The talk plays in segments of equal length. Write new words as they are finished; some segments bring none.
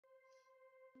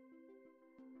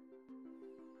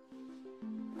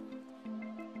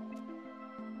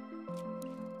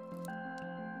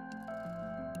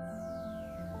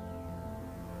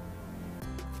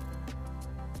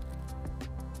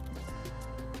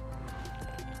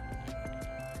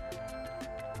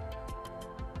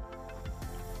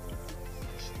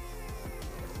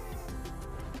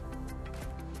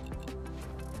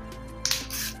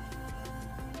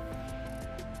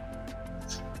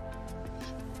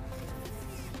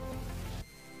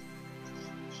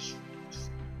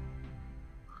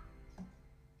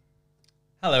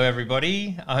Hello,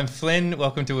 everybody. I'm Flynn.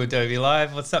 Welcome to Adobe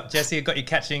Live. What's up, Jesse? I got you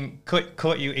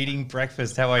caught you eating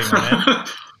breakfast. How are you, my man?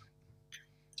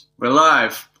 We're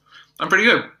live. I'm pretty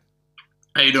good.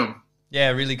 How you doing?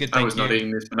 Yeah, really good. I Thank was you. not eating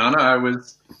this banana.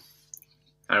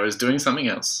 I was doing something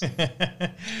else.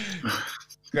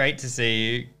 Great to see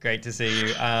you. Great to see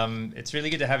you. It's really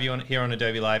good to have you on here on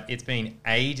Adobe Live. It's been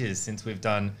ages since we've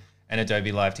done an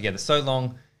Adobe Live together. So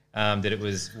long that it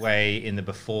was way in the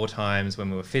before times when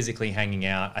we were physically hanging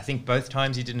out. I think both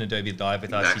times you did an Adobe Live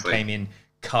with us, Exactly. you came in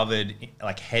covered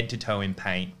like head to toe in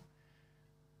paint.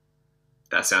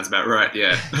 That sounds about right.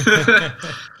 Yeah.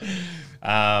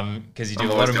 Because you do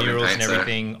I'm a lot always of covered in murals paint, and so-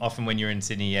 everything. Often when you're in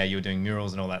Sydney, yeah, you're doing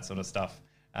murals and all that sort of stuff.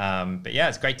 But yeah,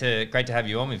 it's great to have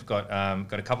you on. We've got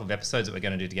a couple of episodes that we're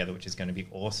going to do together, which is going to be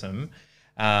awesome.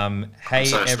 Hey,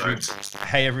 so stoked.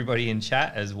 hey everybody in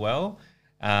chat as well.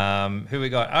 Who we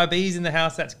got? RB's in the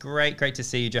house. That's great. Great to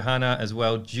see you, Johanna, as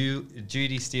well.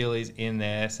 Judy Steele is in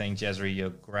there saying, Jeswri, your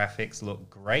graphics look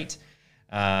great.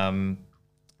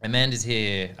 Amanda's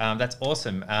here. That's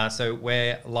awesome. So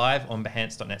we're live on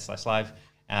behance.net/live.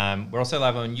 We're also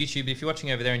live on YouTube. If you're watching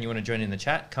over there and you want to join in the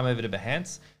chat, come over to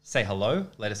Behance, say hello,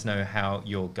 let us know how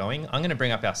you're going. I'm going to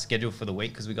bring up our schedule for the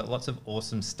week because we've got lots of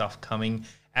awesome stuff coming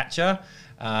at you.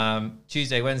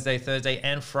 Tuesday, Wednesday, Thursday,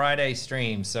 and Friday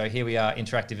streams. So here we are,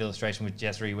 interactive illustration with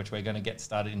Jeswri, which we're going to get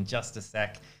started in just a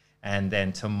sec. And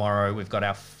then tomorrow we've got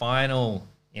our final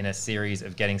in a series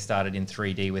of getting started in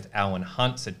 3D with Alan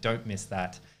Hunt, so don't miss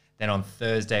that. Then on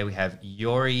Thursday, we have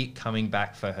Yori coming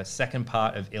back for her second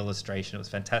part of illustration. It was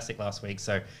fantastic last week,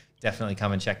 so definitely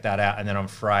come and check that out. And then on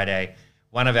Friday,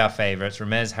 one of our favorites,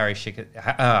 Ramez Hari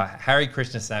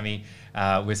Krishnasamy,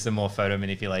 with some more photo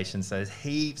manipulation. So there's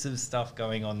heaps of stuff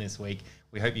going on this week.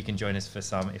 We hope you can join us for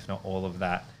some, if not all of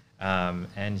that.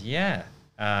 And yeah,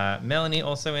 Melanie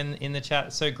also in the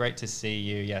chat. So great to see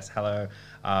you. Yes, hello.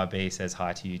 RB says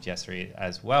hi to you, Jeswri,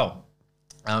 as well.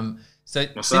 So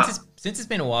since it's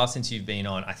been a while since you've been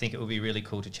on, I think it would be really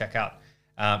cool to check out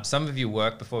some of your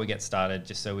work before we get started,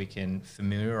 just so we can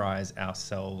familiarize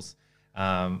ourselves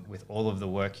with all of the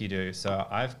work you do. So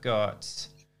I've got,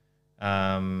 look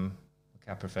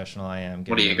how professional I am.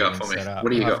 What do you got for me? What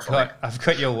do you got for me? I've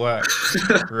got your work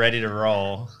ready to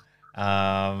roll.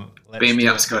 Beam me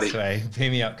up, Scotty.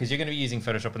 Beam me up, because you're going to be using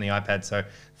Photoshop on the iPad, so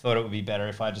thought it would be better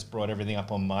if I just brought everything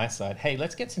up on my side. Hey,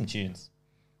 let's get some tunes.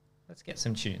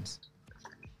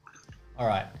 All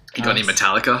right. You got any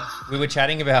Metallica? We were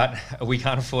chatting about we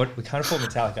can't afford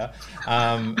Metallica.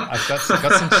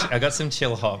 I got some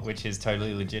chill hop, which is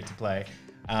totally legit to play.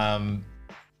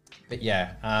 But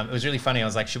yeah, it was really funny. I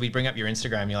was like, should we bring up your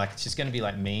Instagram? You're like, it's just going to be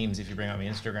like memes if you bring up my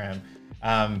Instagram.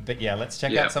 But yeah, let's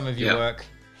check out some of your work.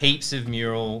 Heaps of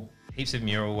mural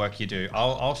work you do.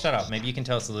 I'll shut up. Maybe you can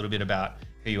tell us a little bit about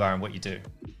who you are and what you do.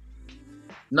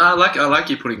 No, I like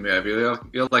you putting me over.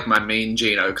 You're like my mean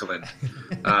Gene Okerlund.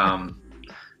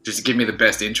 Just give me the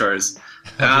best intros.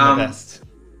 I'll do my best.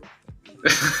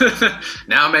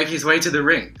 Now make his way to the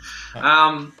ring.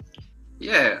 So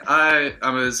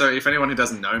if anyone who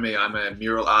doesn't know me, I'm a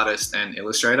mural artist and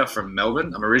illustrator from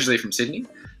Melbourne. I'm originally from Sydney,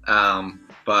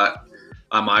 but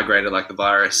I migrated like the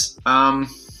virus.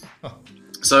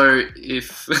 So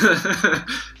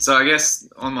I guess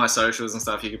on my socials and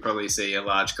stuff, you could probably see a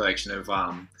large collection of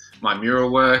my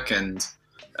mural work and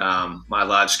my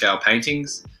large scale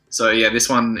paintings. So yeah, this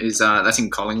one is that's in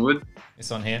Collingwood. This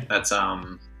one here. That's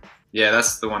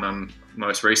that's the one I'm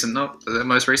most recent. Not the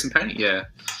most recent painting. Yeah.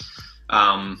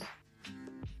 I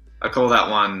call that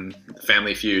one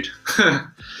Family Feud.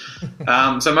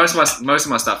 So most of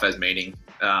my stuff has meaning,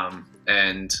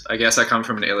 and I guess I come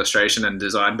from an illustration and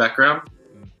design background.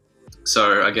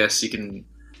 So I guess you can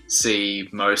see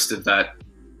most of that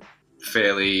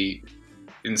fairly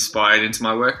inspired into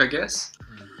my work, I guess.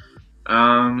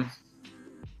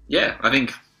 Yeah, I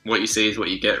think what you see is what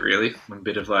you get, really. I'm a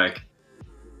bit of a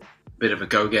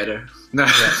go-getter. No.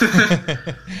 Yeah.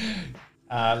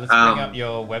 Let's bring up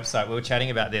your website. We were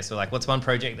chatting about this. We're like, what's one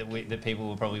project that people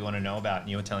will probably want to know about? And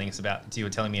you were telling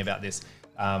me about this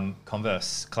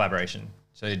Converse collaboration.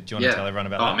 So do you want to tell everyone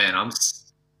about that? Oh man,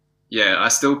 I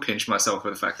still pinch myself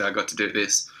for the fact that I got to do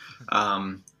this.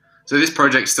 So this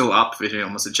project's still up if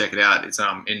anyone wants to check it out. It's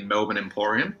in Melbourne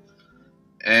Emporium.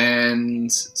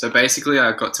 And so basically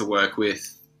I got to work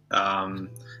with a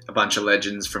bunch of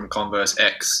legends from Converse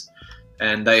X,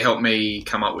 and they helped me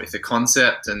come up with the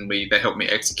concept, and they helped me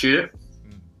execute it.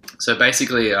 So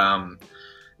basically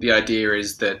the idea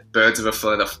is that birds of a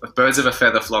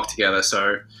feather flock together.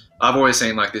 So I've always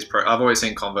seen I've always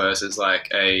seen Converse as like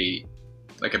a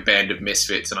band of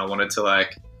misfits, and I wanted to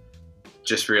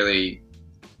just really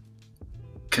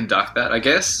conduct that, I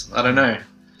guess. I don't know.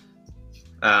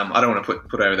 I don't want to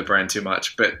put over the brand too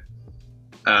much, but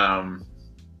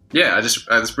yeah,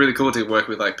 it's really cool to work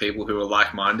with like people who are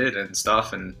like-minded and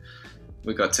stuff, and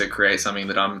we got to create something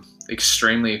that I'm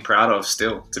extremely proud of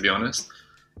still, to be honest.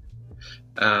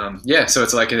 Yeah, so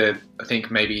it's like I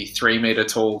think maybe 3 meter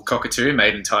tall cockatoo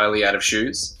made entirely out of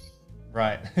shoes.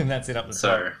 Right, and that's it up the top.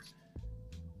 So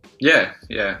yeah.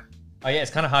 Oh yeah,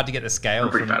 it's kind of hard to get the scale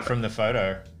from the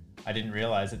photo. I didn't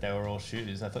realize that they were all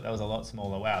shoes. I thought that was a lot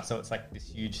smaller. Wow, so it's like this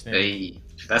huge thing. There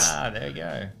you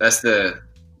go. That's the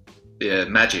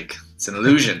magic. It's an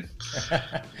illusion.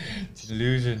 It's an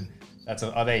illusion.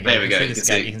 There you go. There we go.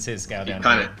 You can see the scale down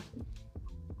here.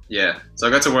 Yeah. So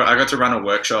I got to run a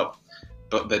workshop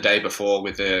the day before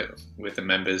with the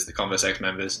members, the Converse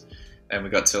members, and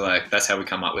we got to that's how we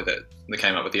come up with it. We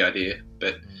came up with the idea,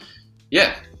 but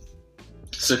yeah,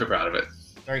 super proud of it.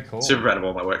 Very cool. Super proud of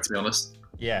all my work, to be honest.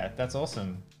 Yeah, that's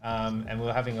awesome. And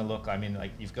we're having a look. I mean,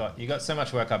 like you got so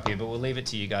much work up here, but we'll leave it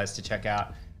to you guys to check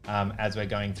out as we're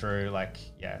going through. Like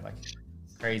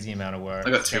crazy amount of work.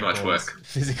 I got too much work.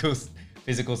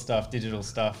 Physical stuff, digital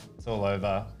stuff. It's all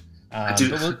over. I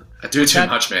do too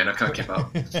much, man. I can't keep up.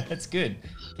 It's good.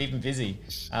 Keep them busy.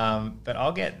 But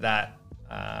I'll get that.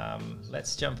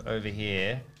 Let's jump over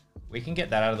here. We can get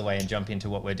that out of the way and jump into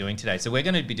what we're doing today. So we're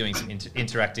going to be doing some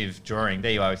interactive drawing.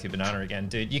 There you are with your banana again.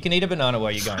 Dude, you can eat a banana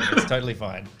while you're going. It's totally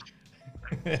fine.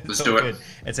 Let's do it.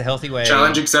 It's a healthy way.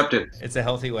 Challenge accepted. It's a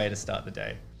healthy way to start the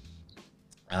day.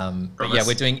 But yeah,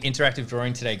 we're doing interactive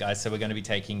drawing today, guys. So we're going to be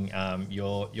taking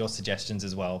your suggestions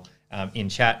as well in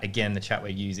chat. Again, the chat we're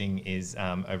using is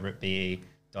over at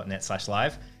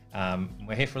be.net/live.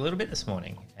 We're here for a little bit this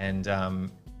morning.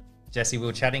 And Jesse, we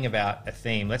were chatting about a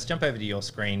theme. Let's jump over to your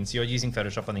screen. So you're using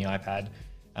Photoshop on the iPad.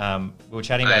 We were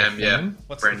chatting about a theme. Yeah.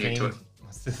 What's the theme?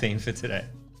 What's the theme for today?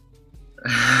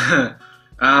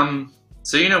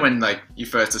 So you know when you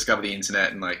first discover the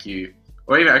internet and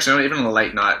or even on a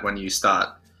late night when you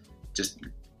start just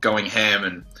going ham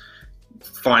and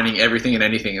finding everything and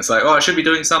anything. It's like, oh, I should be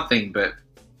doing something, but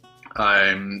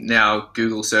I'm now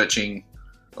Google searching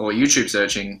or YouTube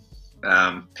searching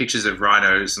pictures of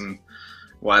rhinos and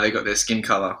why they got their skin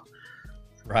color.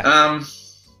 Right.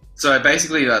 So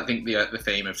basically, I think the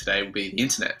theme of today will be the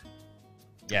internet.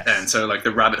 Yes. And so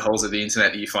the rabbit holes of the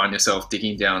internet that you find yourself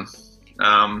digging down.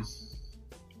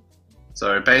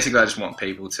 So basically, I just want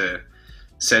people to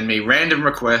send me random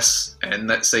requests and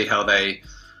let's see how they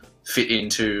fit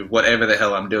into whatever the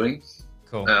hell I'm doing.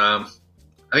 Cool. I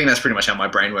think that's pretty much how my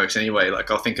brain works anyway.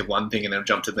 I'll think of one thing and then I'll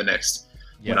jump to the next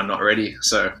when I'm not ready.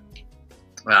 So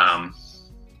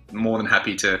more than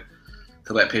happy to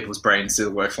let people's brains do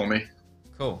the work for me.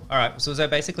 Cool. All right. So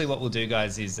basically what we'll do,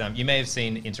 guys, is you may have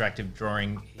seen interactive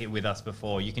drawing here with us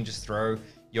before. You can just throw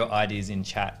your ideas in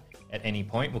chat at any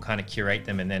point. We'll kind of curate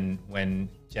them, and then when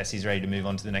Jesse's ready to move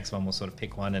on to the next one, we'll sort of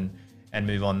pick one and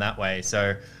move on that way.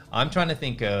 So I'm trying to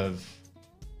think of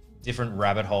different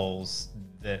rabbit holes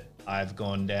that I've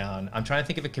gone down. I'm trying to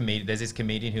think of a comedian. There's this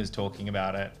comedian who was talking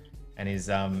about it, and he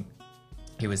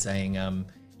was saying,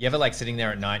 you ever sitting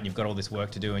there at night and you've got all this work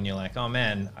to do and you're like, oh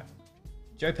man,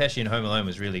 Joe Pesci in Home Alone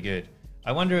was really good.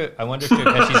 I wonder if Joe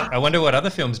Pesci's, I wonder what other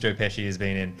films Joe Pesci has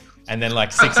been in. And then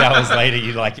 6 hours later,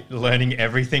 you're learning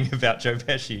everything about Joe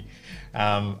Pesci.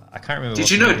 I can't remember.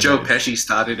 Did you know Joe Pesci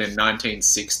started in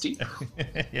 1960?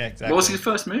 Yeah, exactly. What was his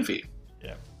first movie?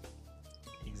 Yeah,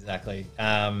 exactly.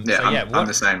 I'm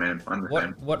the same, man.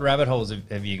 What rabbit holes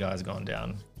have you guys gone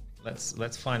down?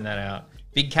 Let's find that out.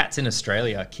 Big cats in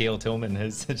Australia, Keel Tillman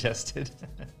has suggested.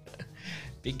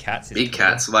 Big cats. Big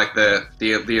cats, like the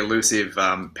elusive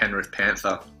Penrith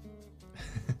Panther.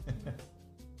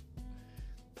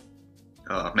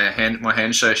 Oh man, my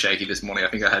hand's so shaky this morning. I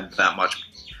think I had that much,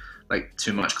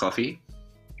 too much coffee.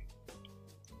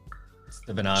 It's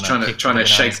the banana. Trying to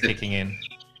shake the kicking in.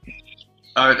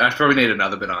 I probably need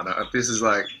another banana. This is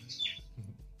I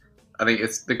think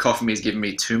it's the coffee is giving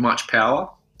me too much power.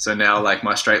 So now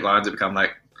my straight lines have become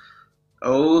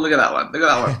oh, look at that one. Look at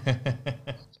that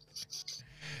one.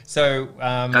 So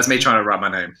that's me trying to write my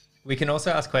name. We can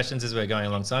also ask questions as we're going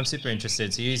along. So I'm super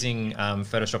interested. So using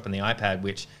Photoshop on the iPad,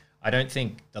 which I don't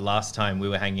think the last time we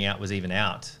were hanging out was even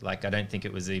out. I don't think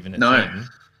it was even a thing.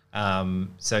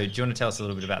 So do you want to tell us a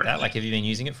little bit about that? Have you been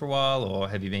using it for a while, or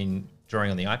have you been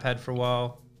drawing on the iPad for a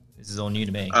while? This is all new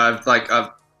to me.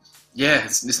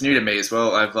 It's new to me as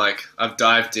well. I've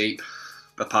dived deep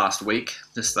the past week,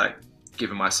 just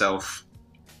giving myself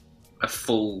a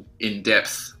full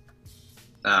in-depth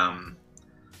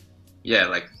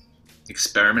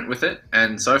experiment with it,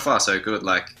 and so far so good.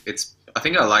 I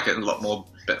think I like it a lot more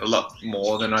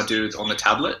than I do on the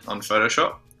tablet on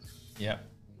Photoshop. Yeah.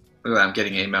 Look at that, I'm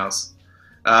getting emails.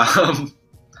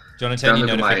 Do you want to turn your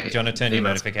emails.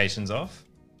 notifications off?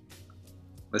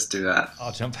 Let's do that.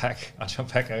 I'll jump back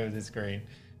over the screen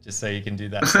just so you can do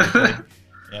that safely.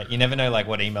 Yeah, you never know like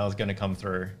what email is going to come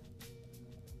through.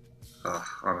 Oh,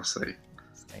 honestly,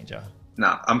 It's danger.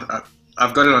 No,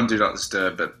 I've got it on Do Not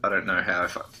Disturb, but I don't know how.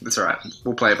 It's all right.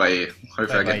 We'll play it by ear.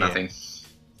 Hopefully, I get nothing.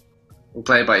 We'll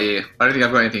play it by ear. I don't think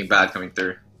I've got anything bad coming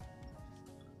through.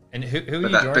 And who are you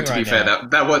drawing right now? But to be fair,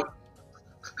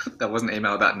 that wasn't an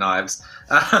email about knives.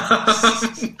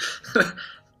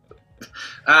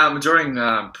 I'm drawing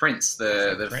Prince,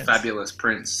 the Prince. fabulous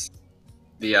Prince.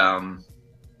 I'm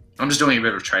just doing a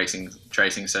bit of tracing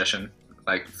session,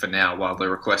 like for now while the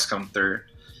requests come through.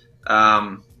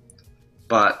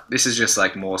 But this is just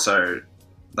like more so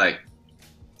like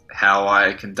how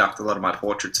I conduct a lot of my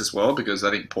portraits as well, because I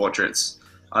think portraits,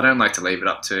 I don't like to leave it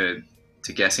up to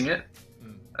guessing it.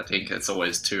 I think it's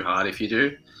always too hard if you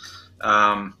do.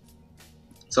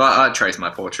 So I trace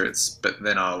my portraits, but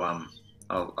then I'll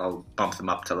bump them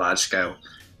up to large scale.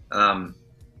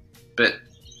 But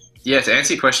yeah, to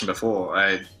answer your question before,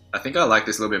 I think I like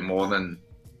this a little bit more than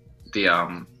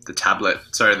the tablet.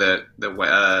 Sorry, the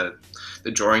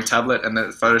drawing tablet and the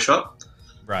Photoshop.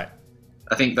 Right.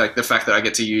 I think like the fact that I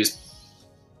get to use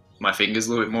my fingers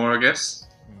a little bit more, I guess.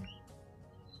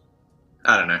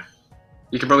 I don't know.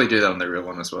 You can probably do that on the real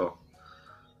one as well.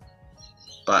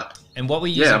 But and what were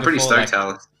you using I'm pretty before, stoked,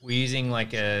 Alice. Were you using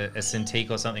like a Cintiq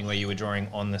or something where you were drawing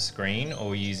on the screen, or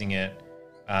were you using it?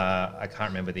 I can't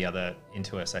remember the other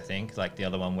Intuos. I think like the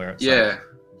other one where it's like a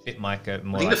bit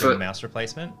more like a mouse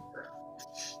replacement.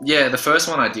 Yeah, the first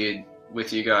one I did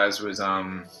with you guys was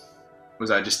I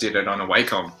just did it on a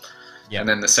Wacom. Yep. And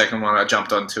then the second one I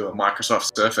jumped onto a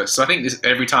Microsoft Surface. So I think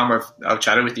every time I've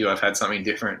chatted with you, I've had something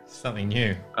different. Something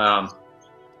new.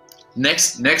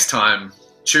 Next time,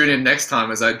 tune in next time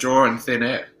as I draw in thin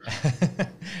air.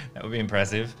 That would be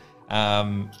impressive.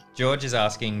 George is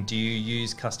asking, do you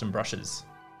use custom brushes?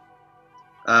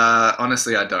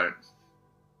 Honestly, I don't.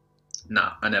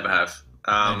 No, I never have.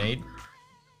 No need?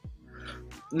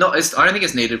 No, I don't think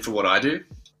it's needed for what I do.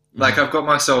 Like I've got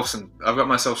myself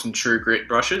some True Grit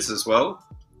brushes as well.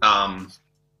 I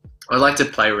like to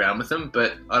play around with them,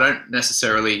 but I don't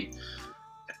necessarily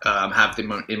have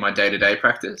them in my day-to-day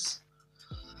practice.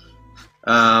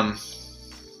 But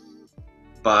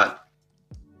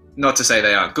not to say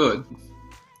they aren't good.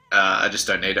 I just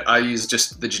don't need it. I use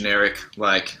just the generic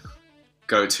like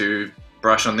go-to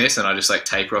brush on this, and I just like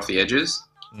taper off the edges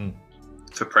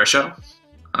for pressure.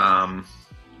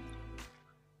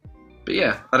 But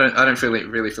yeah, I don't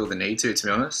really feel the need to be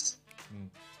honest.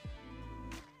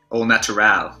 All natural.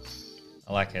 I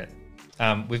like it.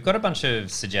 We've got a bunch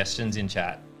of suggestions in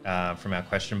chat from our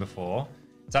question before.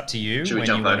 It's up to you. Should we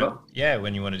jump over?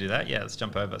 When you want to do that. Yeah, let's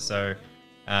jump over. So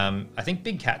I think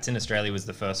Big Cats in Australia was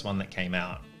the first one that came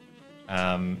out.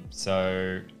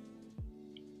 So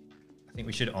I think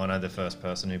we should honour the first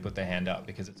person who put their hand up,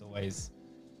 because it's always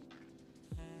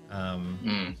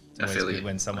good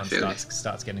when someone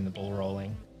starts getting the ball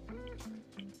rolling.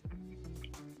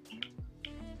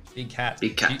 Big Cats.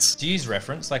 Do you use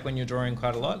reference like when you're drawing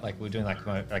quite a lot? Like we're doing like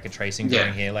a tracing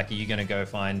drawing here. Like are you going to go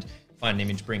find an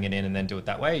image, bring it in, and then do it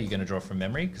that way? Are you going to draw from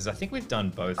memory? Because I think we've done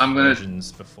both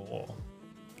versions before.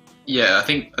 Yeah, I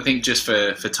think just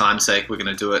for time's sake, we're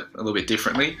going to do it a little bit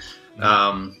differently.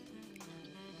 I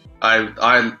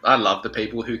love the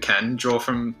people who can draw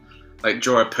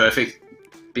a perfect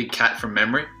big cat from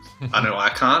memory. I know I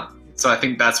can't. So I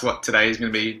think that's what today is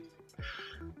going to be.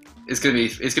 It's going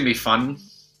to be fun,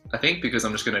 I think, because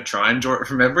I'm just going to try and draw it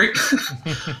from memory.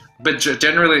 But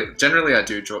generally I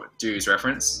do use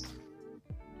reference.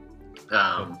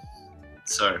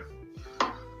 So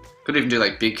could even do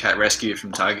like Big Cat Rescue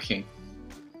from Tiger King.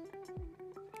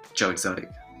 Joe Exotic.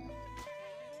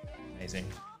 Amazing.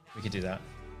 We could do that.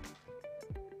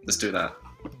 Let's do that.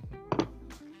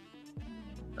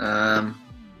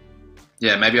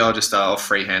 Yeah, maybe I'll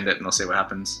freehand it and I'll see what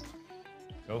happens.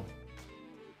 Cool.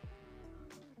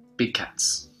 Big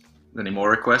cats. Any more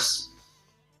requests?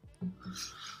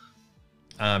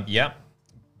 Yeah.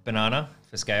 Banana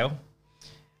for scale.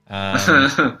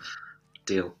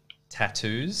 Deal.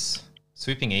 Tattoos.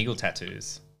 Swooping eagle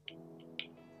tattoos.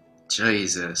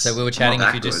 Jesus. So we were chatting,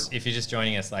 if you're just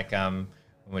joining us, like when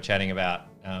we're chatting about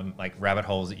like rabbit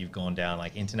holes that you've gone down,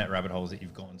 like internet rabbit holes that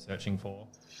you've gone searching for.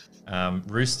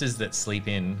 Roosters that sleep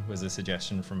in was a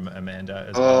suggestion from Amanda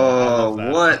as well.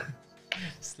 Oh, what?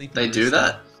 They do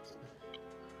that?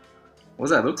 What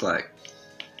does that look like?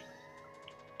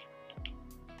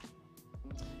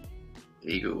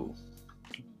 Eagle.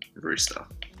 Rooster.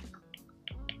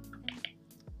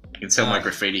 You can tell my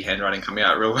graffiti handwriting coming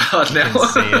out real hard now. You can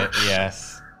see it,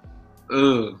 yes.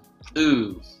 Ooh,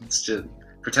 let's just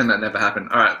pretend that never happened.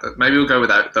 All right, maybe we'll go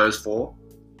with those 4.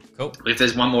 Cool. If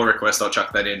there's one more request, I'll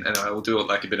chuck that in, and I will do it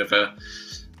like a bit of a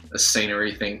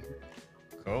scenery thing.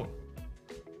 Cool.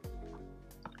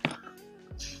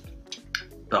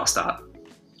 But I'll start.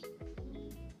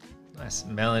 Nice.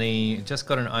 Melanie just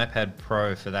got an iPad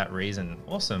Pro for that reason.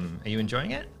 Awesome. Are you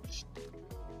enjoying it?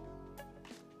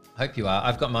 Hope you are.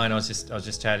 I've got mine. I was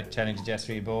just chatting to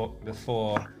Jeswri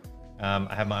before.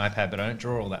 I have my iPad, but I don't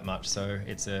draw all that much, so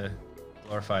it's a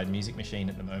glorified music machine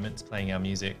at the moment. It's playing our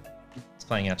music. It's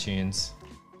playing our tunes.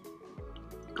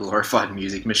 Glorified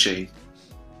music machine.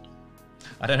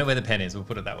 I don't know where the pen is. We'll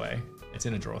put it that way. It's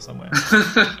in a drawer somewhere.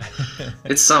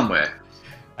 It's somewhere.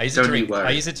 I use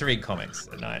it to read comics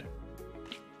at night.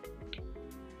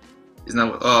 Isn't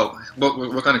that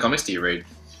what kind of comics do you read?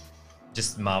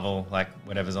 Just Marvel, like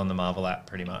whatever's on the Marvel app,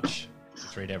 pretty much.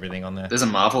 Just read everything on there. There's a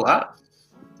Marvel app?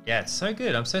 Yeah, it's so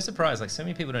good. I'm so surprised. Like, so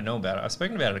many people don't know about it. I've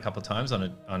spoken about it a couple of times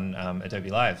on Adobe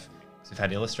Live. So we've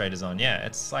had illustrators on. Yeah,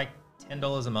 it's like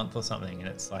 $10 a month or something, and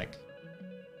it's like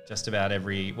just about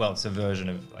it's a version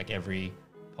of like every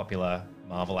popular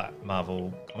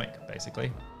Marvel comic,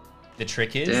 basically. The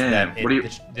trick is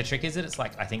the trick is that it's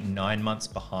like, I think 9 months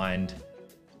behind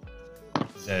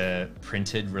the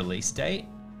printed release date.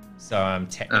 So I'm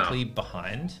technically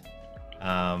behind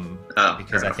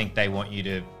because I think they want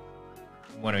to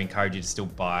encourage you to still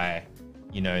buy,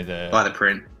 buy the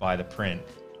print.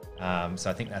 So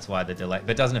I think that's why the delay,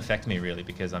 but it doesn't affect me really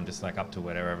because I'm just like up to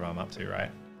whatever I'm up to, right?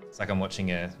 It's like I'm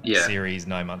watching a series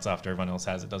 9 months after everyone else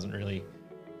has. It doesn't really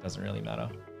matter.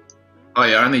 Oh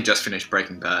yeah, I only just finished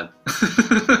Breaking Bad.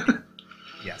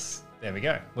 Yes, there we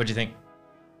go. What'd you think?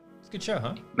 It's a good show,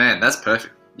 huh? Man, that's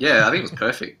perfect. Yeah, I think it was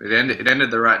perfect. It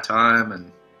ended the right time,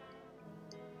 and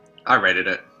I rated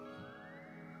it.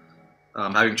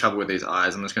 I'm having trouble with these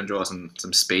eyes. I'm just going to draw some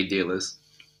speed dealers.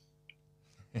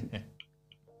 I'm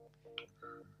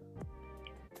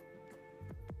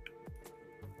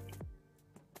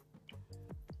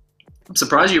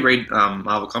surprised you read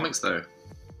Marvel Comics, though.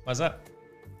 Why's that?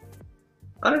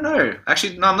 I don't know.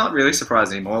 Actually, no, I'm not really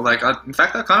surprised anymore. Like, in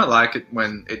fact, I kind of like it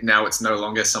when it's no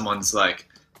longer someone's like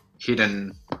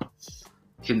hidden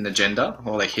agenda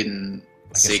or like hidden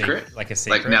secret. Like a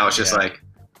secret. Like now it's just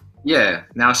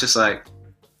now it's just like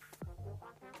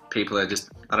people are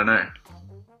just, I don't know.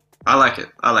 I like it.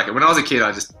 When I was a kid,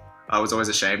 I was always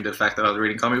ashamed of the fact that I was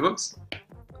reading comic books.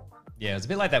 Yeah, it's a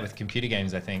bit like that with computer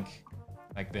games, I think.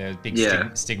 Like the big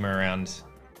stigma around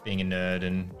being a nerd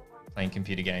and playing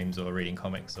computer games or reading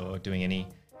comics or doing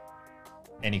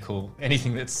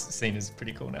anything that's seen as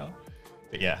pretty cool now.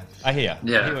 But yeah, I hear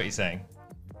what you're saying.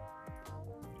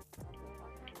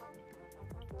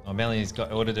 Oh, Melanie's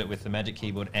ordered it with the Magic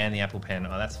Keyboard and the Apple Pen.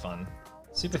 Oh, that's fun.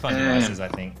 Super fun devices, I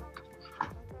think.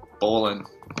 Ballin'.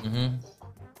 Mm-hmm.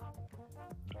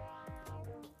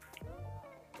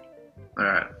 All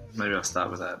right, maybe I'll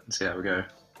start with that and see how we go.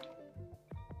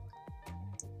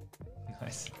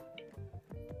 Nice.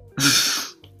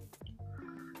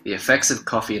 The effects of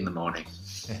coffee in the morning.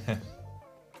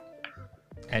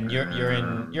 And you're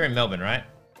in Melbourne, right?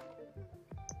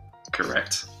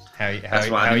 Correct. That's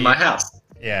why I'm in my house.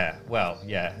 Yeah. Well,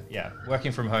 yeah.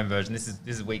 Working from home version. This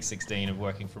is week 16 of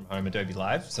working from home Adobe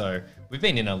Live. So we've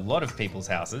been in a lot of people's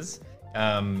houses.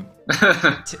 10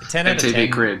 out of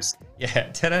 10 cribs. Yeah,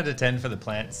 10 out of 10 for the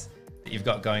plants that you've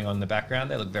got going on in the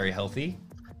background. They look very healthy.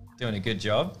 Doing a good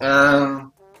job.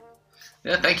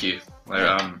 Yeah, thank you.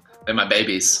 They're my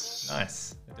babies.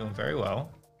 Nice. They're doing very well.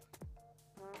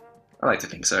 I like to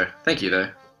think so. Thank you, though.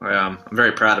 I'm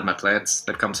very proud of my plants.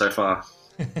 They've come so far.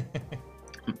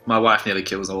 My wife nearly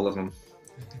kills all of them.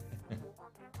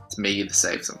 It's me that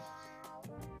saves them.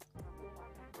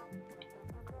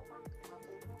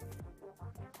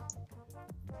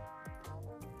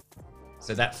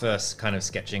 So that first kind of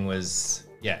sketching was,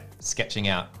 sketching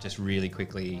out just really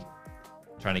quickly,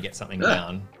 trying to get something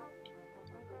down.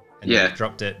 And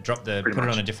put it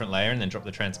on a different layer and then drop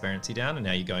the transparency down, and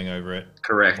now you're going over it.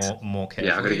 Correct. More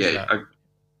carefully. Yeah, I gotta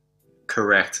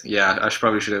correct. Yeah, I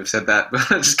probably should have said that, but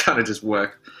it just kind of just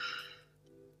worked.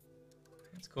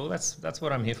 That's cool. That's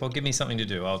what I'm here for. Give me something to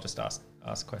do. I'll just ask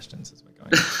questions as we're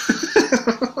going.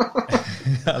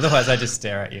 Otherwise, I just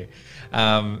stare at you.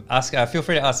 Feel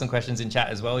free to ask some questions in chat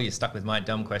as well. You're stuck with my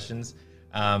dumb questions.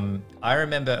 I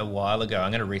remember a while ago,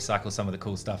 I'm going to recycle some of the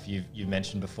cool stuff you've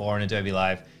mentioned before in Adobe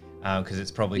Live because it's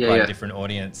probably quite a different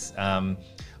audience.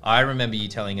 I remember you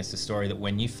telling us a story that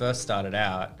when you first started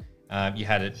out, you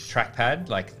had a trackpad,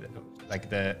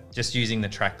 just using the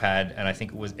trackpad, and I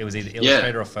think it was either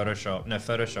Illustrator or Photoshop. No,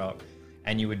 Photoshop.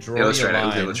 And you would draw your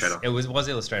lines. It was Illustrator. It was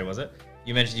Illustrator, was it?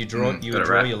 You mentioned you would got it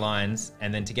draw right. your lines,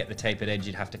 and then to get the tapered edge,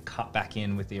 you'd have to cut back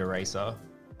in with the eraser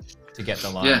to get the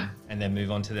line, Yeah. and then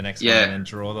move on to the next one, Yeah. and then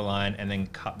draw the line, and then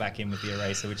cut back in with the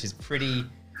eraser, which is pretty.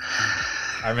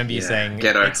 I remember you saying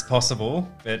ghetto. it's possible,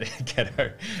 but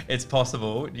ghetto. It's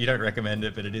possible. You don't recommend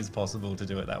it, but it is possible to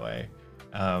do it that way,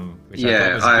 which I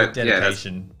thought was a good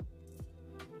dedication.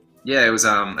 Yeah, it was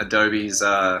Adobe's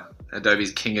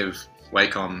King of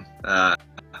Wacom.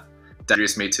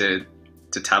 Introduced me to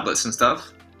tablets and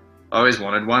stuff. I always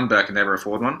wanted one, but I could never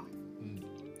afford one.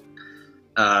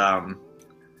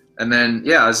 And then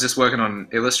I was just working on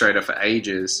Illustrator for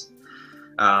ages.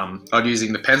 I was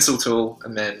using the pencil tool,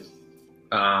 and then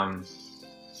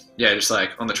just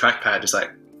like on the trackpad, just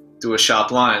like do a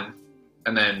sharp line,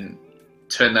 and then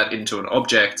turn that into an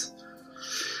object,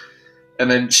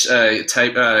 and then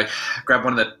grab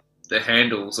one of the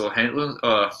handles or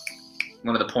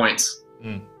one of the points,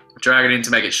 drag it in to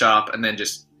make it sharp, and then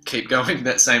just keep going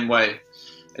that same way.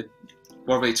 It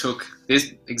probably took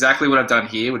this exactly what I've done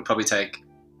here would probably take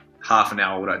half an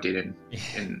hour what I did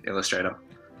in Illustrator.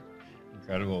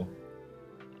 Incredible.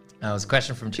 There's a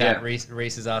question from chat. Yeah.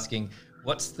 Reese is asking,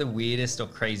 what's the weirdest or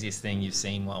craziest thing you've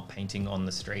seen while painting on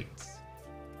the streets?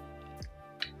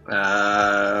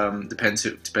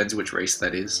 Depends which Reese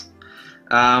that is.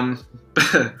 But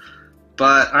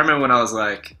I remember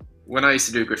when I used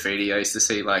to do graffiti, I used to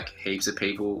see like heaps of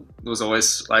people. I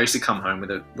used to come home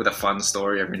with a fun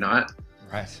story every night.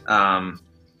 Right.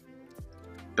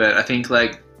 But I think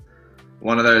like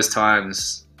one of those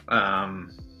times,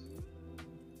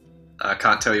 I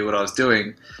can't tell you what I was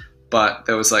doing, but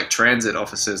there was like transit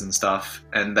officers and stuff,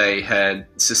 and they had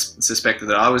suspected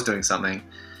that I was doing something.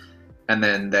 And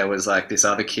then there was like this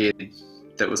other kid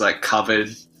that was like covered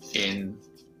in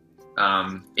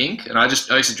ink, and I used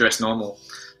to dress normal.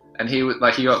 And he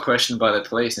got questioned by the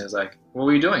police, and he was like, "What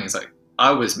were you doing?" He's like,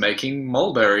 "I was making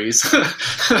mulberries."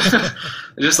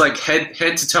 Just like head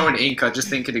to toe in ink. I just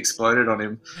think it exploded on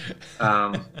him.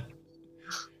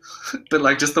 But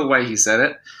like just the way he said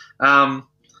it, I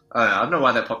don't know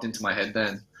why that popped into my head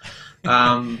then.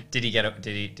 Did he get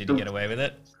away with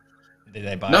it? Did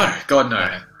they buy it? No, God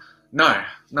no. No.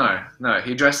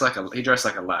 He dressed like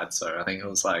a lad, so I think it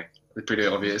was like pretty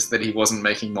obvious that he wasn't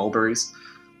making mulberries.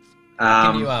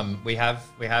 Can you we have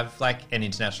like an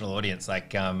international audience,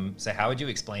 like so how would you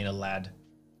explain a lad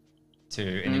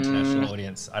to an international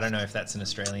audience? I don't know if that's an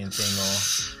Australian thing, or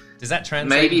does that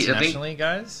translate internationally,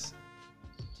 guys?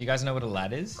 Do you guys know what a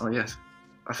lad is? Oh yeah,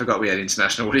 I forgot we had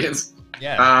international audience.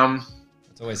 Yeah.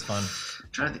 It's always fun.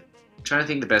 Trying to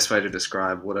think the best way to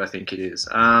describe what I think it is.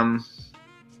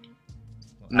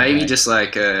 Maybe just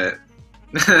like a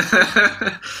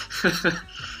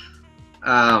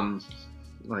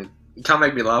like, you can't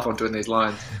make me laugh on doing these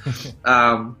lines.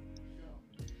 I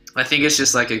think it's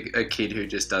just like a kid who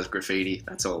just does graffiti.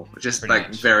 That's all. Just pretty like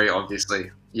much. Very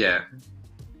obviously, yeah.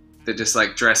 That just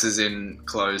like dresses in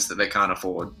clothes that they can't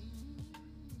afford.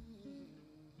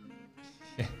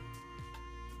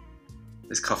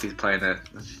 This coffee's playing a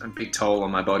big toll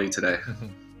on my body today.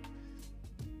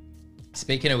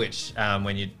 Speaking of which,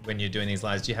 when you're doing these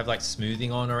lines, do you have like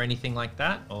smoothing on or anything like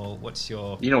that, or what's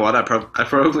your? You know what? I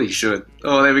probably should.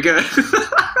 Oh, there we go.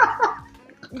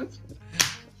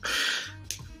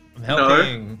 I'm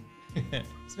helping. No.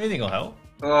 Smoothing will help.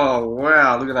 Oh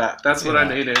wow! Look at that. That's what I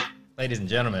needed. Ladies and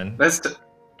gentlemen. Let's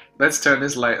turn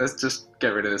this late. Let's just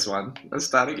get rid of this one. Let's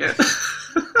start again.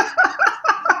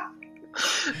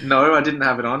 No, I didn't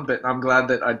have it on, but I'm glad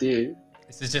that I did.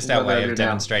 This is just our way of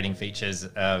demonstrating features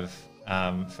of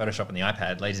Photoshop on the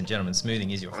iPad. Ladies and gentlemen, smoothing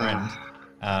is your friend.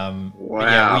 Wow.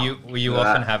 Yeah, will you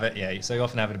often have it? Yeah, so you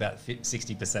often have it about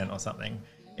 60% or something.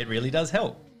 It really does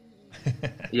help.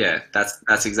 Yeah,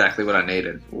 that's exactly what I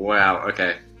needed. Wow.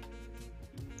 Okay.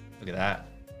 Look at that.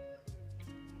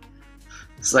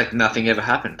 It's like nothing ever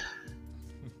happened.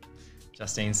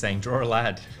 Justine's saying, draw a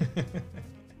lad.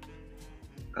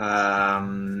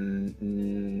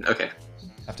 Okay.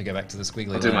 Have to go back to the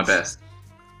squiggly I'll do my best.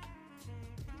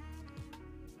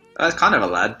 It's kind of a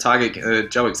lad.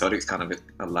 Joe Exotic's kind of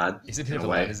a lad. He's a bit of a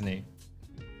lad, isn't he?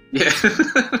 Yeah.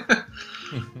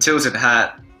 Tilted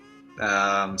hat,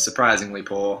 surprisingly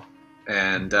poor,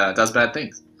 and does bad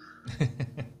things.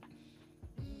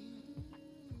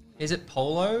 Is it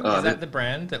Polo? Is that the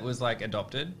brand that was like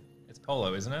adopted? It's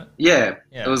Polo, isn't it? Yeah.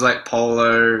 It was like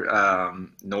Polo,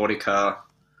 Nautica.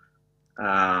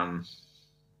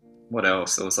 What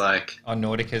else? It was like... Oh,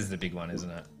 Nautica's the big one, isn't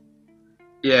it?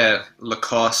 Yeah,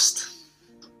 Lacoste.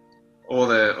 All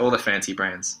the fancy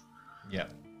brands. Yeah.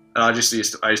 And I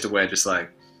used to wear just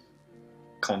like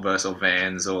Converse or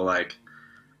Vans or like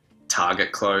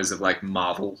Target clothes of like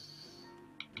Marvel.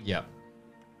 Yeah.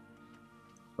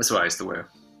 That's what I used to wear.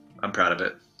 I'm proud of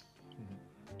it.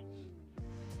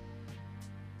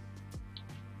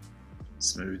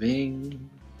 Smoothing.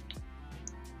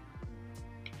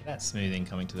 That smoothing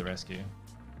coming to the rescue.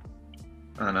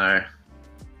 I know.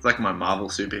 It's like my Marvel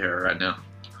superhero right now.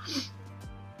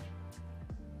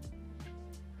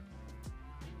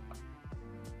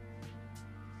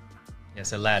 Yeah,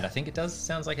 so lad, I think it does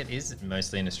sounds like it is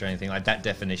mostly an Australian thing, like that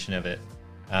definition of it.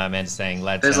 And saying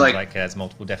lad sounds like it has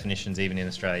multiple definitions even in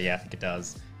Australia. Yeah, I think it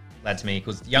does. Lad to me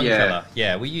equals young fella.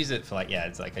 Yeah, we use it for like, yeah,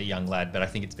 it's like a young lad, but I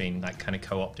think it's been like kind of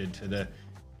co-opted for the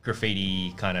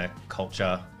graffiti kind of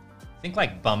culture. I think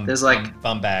like bum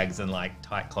bags and like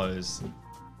tight clothes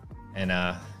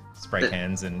and spray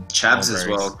cans and chavs as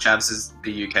well. Chavs is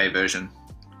the UK version.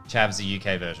 Chavs the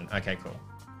UK version. Okay, cool.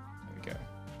 There we go.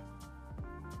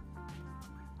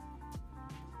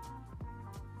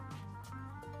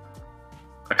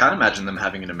 I can't imagine them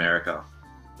having in America.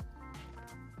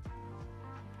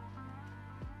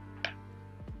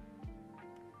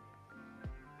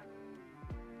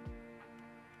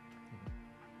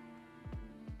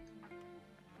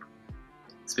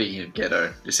 Speaking of ghetto,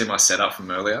 did you see my setup from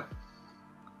earlier?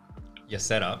 Your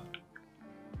setup?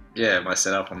 Yeah, my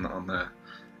setup on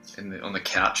the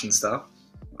couch and stuff.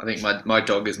 I think my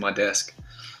dog is my desk.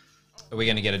 Are we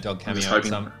going to get a dog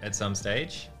cameo at some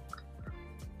stage?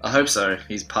 I hope so.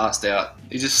 He's passed out.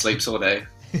 He just sleeps all day.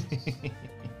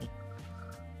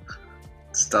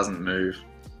 Just doesn't move.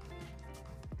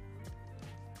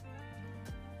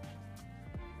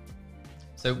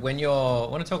 So when I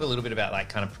want to talk a little bit about like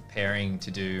kind of preparing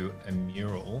to do a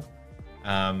mural,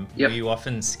 do you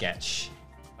often sketch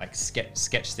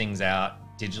things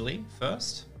out digitally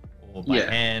first or by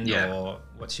hand or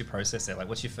what's your process there? Like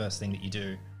what's your first thing that you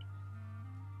do?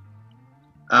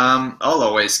 I'll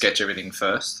always sketch everything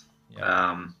first.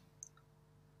 Yeah.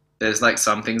 There's like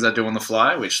some things I do on the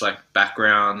fly, which like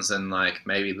backgrounds and like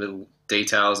maybe little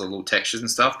details or little textures and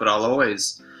stuff, but I'll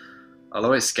always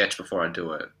sketch before I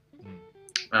do it.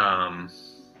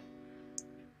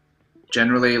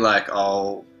 Generally, like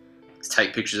I'll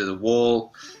take pictures of the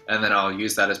wall and then I'll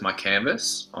use that as my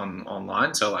canvas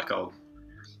online. So like I'll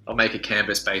make a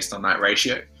canvas based on that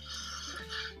ratio.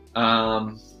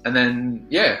 And then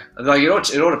like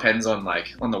it all depends on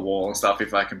like on the wall and stuff,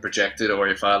 if I can project it or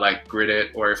if I like grid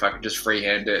it or if I can just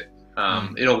freehand it.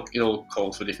 It all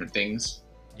calls for different things.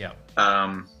 Yeah.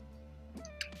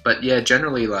 But yeah,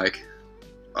 generally like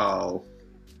I'll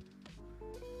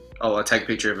take a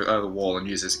picture of the wall and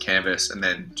use this canvas and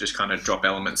then just kind of drop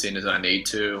elements in as I need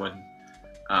to,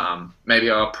 and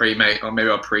maybe I'll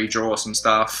pre-draw some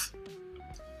stuff,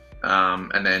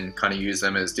 and then kind of use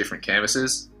them as different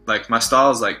canvases. Like my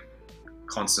style is like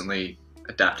constantly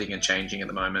adapting and changing at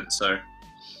the moment, so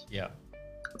yeah,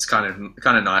 it's kind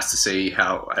of nice to see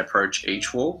how I approach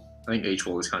each wall. I think each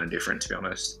wall is kind of different, to be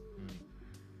honest.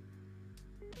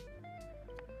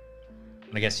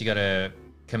 I guess you got to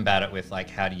combat it with like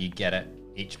how do you get at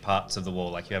each parts of the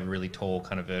wall. Like you have a really tall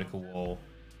kind of vertical wall,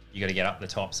 you got to get up the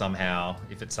top somehow.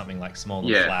 If it's something like small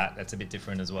and flat, that's a bit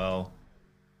different as well.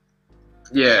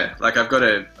 Yeah, like I've got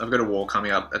a wall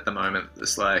coming up at the moment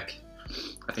that's like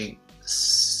I think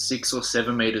 6 or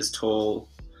 7 meters tall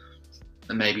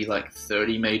and maybe like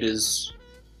 30 meters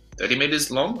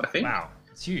long, I think. Wow,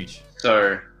 it's huge.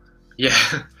 So yeah,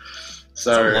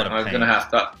 so I'm gonna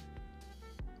have to.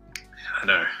 I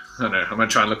know. I'm gonna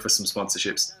try and look for some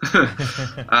sponsorships.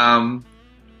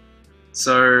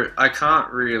 So I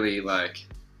can't really like.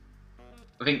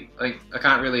 I think I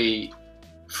can't really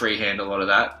freehand a lot of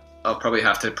that. I'll probably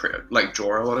have to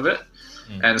draw a lot of it,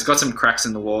 and it's got some cracks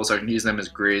in the wall, so I can use them as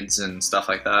grids and stuff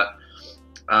like that.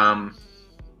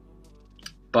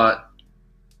 But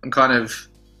I'm kind of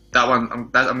that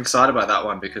one. I'm excited about that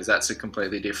one because that's a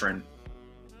completely different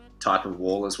type of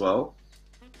wall as well.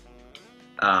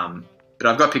 But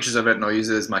I've got pictures of it and I'll use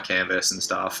it as my canvas and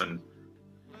stuff, and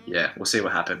yeah, we'll see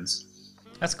what happens.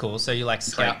 That's cool. So you like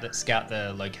scout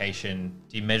the location.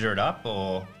 Do you measure it up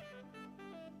or?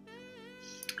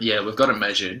 Yeah, we've got it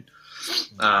measured.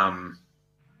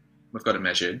 We've got it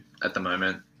measured at the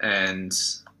moment, and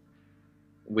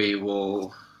we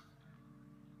will.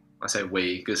 I say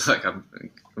we because like I'm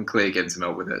clearly getting some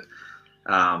help with it.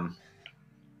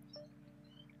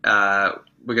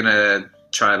 We're gonna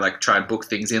try and book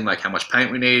things in, like how much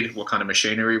paint we need, what kind of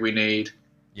machinery we need.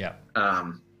 Yeah.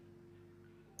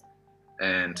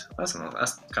 And that's kind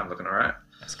of looking all right.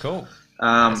 That's cool.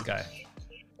 Nice guy.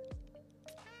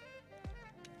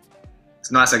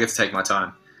 It's nice I get to take my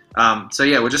time. So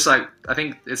yeah, we're just like, I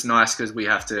think it's nice because we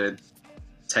have to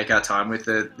take our time with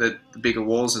the bigger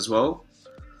walls as well.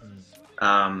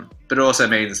 But it also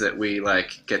means that we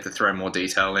like get to throw more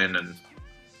detail in,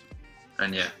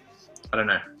 and yeah, I don't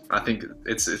know. I think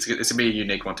it's gonna be a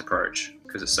unique one to approach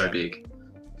because it's so big.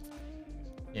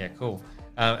 Yeah, cool.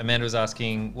 Amanda was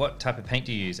asking, what type of paint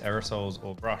do you use, aerosols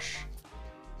or brush?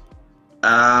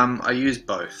 I use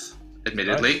both,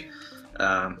 admittedly.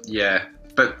 Yeah,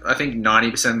 but I think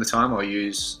 90% of the time I'll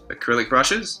use acrylic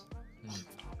brushes.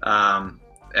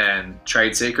 And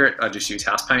trade secret, I just use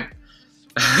house paint.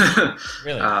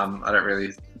 Really? I don't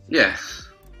really, yeah.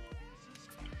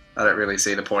 I don't really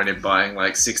see the point in buying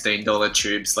like $16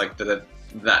 tubes like that are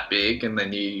that big and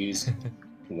then you use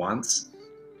once.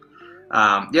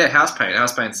 Yeah, house paint.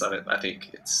 House paint's, I think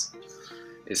it's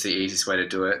the easiest way to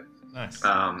do it. Nice.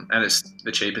 And it's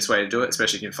the cheapest way to do it,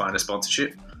 especially if you can find a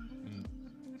sponsorship.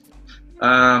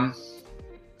 Yeah.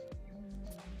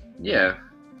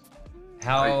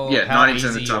 How 90% easy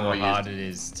of the time or I'll hard it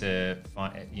is to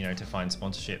find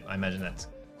sponsorship? I imagine that's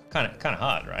kind of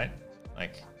hard, right?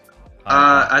 Like,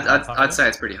 I'd say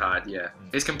it's pretty hard. Yeah,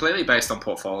 it's completely based on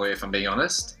portfolio. If I'm being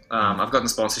honest, I've gotten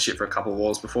sponsorship for a couple of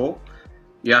walls before.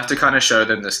 You have to kind of show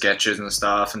them the sketches and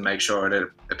stuff, and make sure it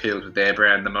appeals with their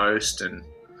brand the most. And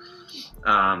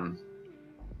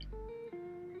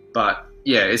but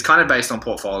yeah, it's kind of based on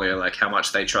portfolio, like how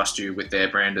much they trust you with their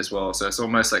brand as well. So it's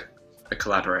almost like a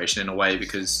collaboration in a way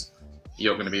because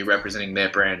you're going to be representing their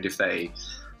brand if they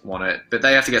want it, but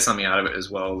they have to get something out of it as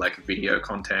well, like video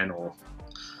content or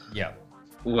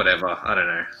whatever. I don't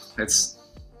know. It's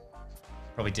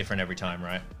probably different every time,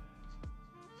 right?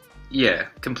 Yeah,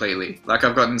 completely. Like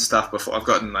I've gotten stuff before. I've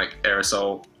gotten like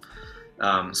aerosol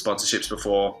sponsorships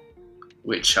before,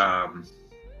 which all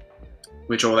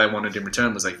they wanted in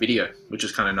return was like video, which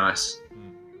was kind of nice.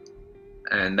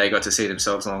 And they got to see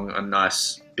themselves on a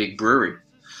nice big brewery.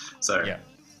 So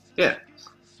yeah.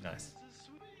 Nice.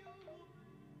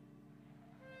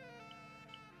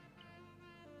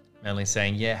 Melanie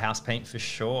saying, yeah, house paint for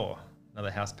sure. Another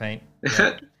house paint.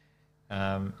 Yeah.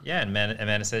 And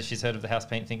Amanda says she's heard of the house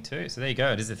paint thing too. So there you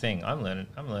go. It is a thing. I'm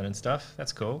learning stuff.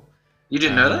 That's cool. You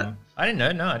didn't know that? I didn't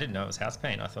know. No, I didn't know it was house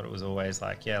paint. I thought it was always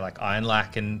like iron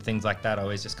lac and things like that. I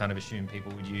always just kind of assumed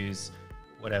people would use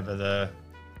whatever the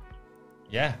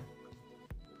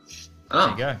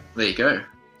Oh, there you go.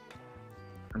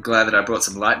 I'm glad that I brought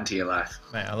some light into your life.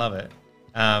 Mate, I love it.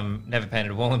 Never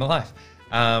painted a wall in my life.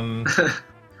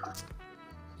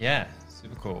 Yeah,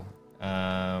 super cool.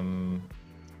 I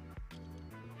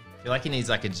feel like he needs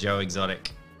like a Joe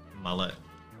Exotic mullet.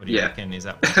 What do you reckon? Is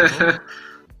that possible?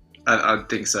 I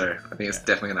think so. I think it's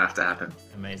definitely going to have to happen.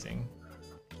 Amazing.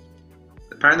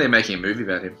 Apparently they're making a movie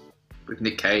about him with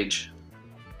Nick Cage.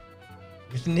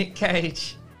 With Nick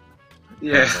Cage?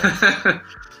 Yeah.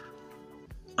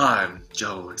 I'm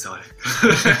Joe Exotic.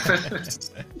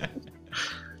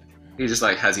 He just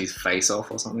like has his face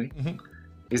off or something. Mm-hmm.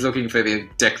 He's looking for the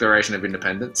Declaration of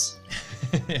Independence.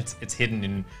 It's hidden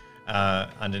in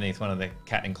underneath one of the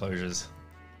cat enclosures.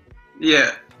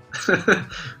 Yeah.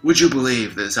 Would you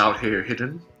believe that it's out here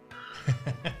hidden?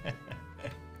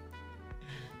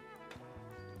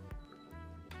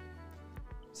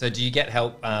 So do you get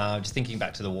help, just thinking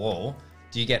back to the wall,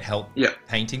 do you get help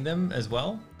painting them as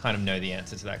well? Kind of know the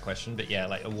answer to that question, but yeah,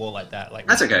 like a wall like that, like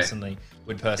that's okay.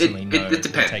 Would personally know it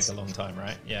depends. Would take a long time,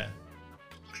 right? Yeah.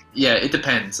 Yeah, it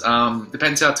depends.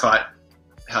 Depends how tight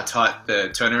the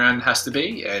turnaround has to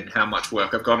be and how much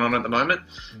work I've got on at the moment.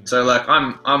 So like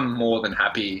I'm more than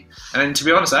happy, and to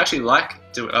be honest, I actually like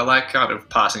kind of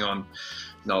passing on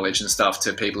knowledge and stuff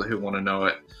to people who want to know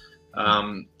it.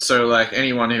 So like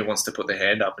anyone who wants to put their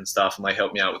hand up and stuff and like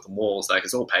help me out with the walls, like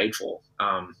it's all paid for.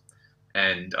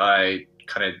 And I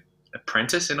kind of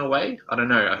apprentice in a way. I don't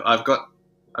know. I've got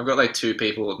like two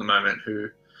people at the moment who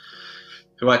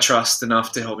I trust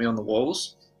enough to help me on the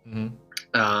walls.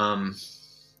 Mm-hmm.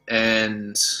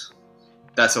 And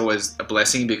that's always a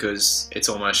blessing because it's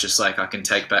almost just like I can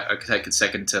take a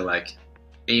second to like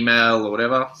email or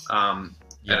whatever. And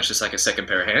it's just like a second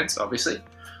pair of hands, obviously.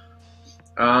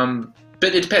 But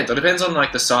it depends. It depends on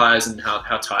like the size and how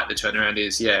tight the turnaround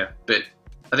is. Yeah. But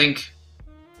I think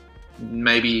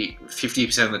maybe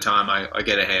 50% of the time I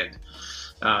get a hand.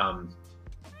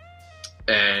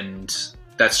 And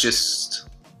that's just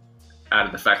out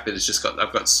of the fact that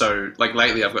I've got so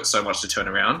much to turn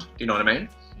around. Do you know what I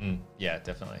mean? Yeah,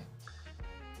 definitely.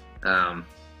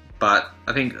 But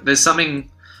I think there's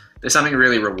something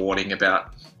really rewarding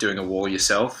about doing a wall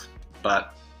yourself.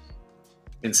 But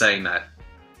in saying that,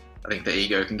 I think the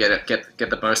ego can get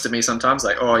the most of me sometimes.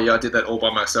 Like, oh yeah, I did that all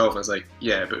by myself. I was like,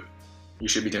 yeah, but you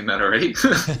should be doing that already.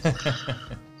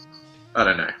 I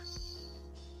don't know.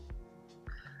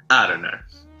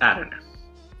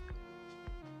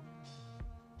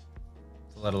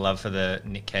 A lot of love for the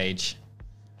Nick Cage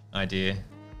idea.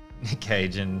 Nick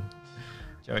Cage and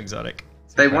Joe Exotic.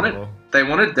 They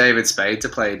wanted David Spade to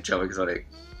play Joe Exotic,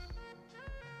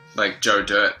 like Joe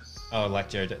Dirt. Oh, like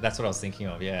Joe Dirt. That's what I was thinking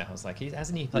of. Yeah, I was like,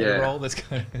 hasn't he played a role that's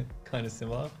kind of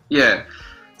similar? Yeah,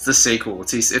 it's the sequel.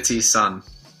 It's his son.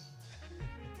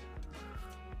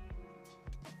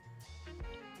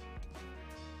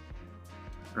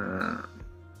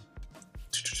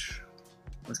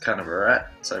 That's kind of a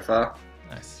rat so far.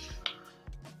 Nice.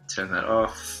 Turn that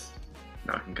off.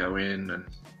 Now I can go in and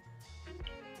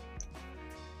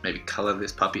maybe color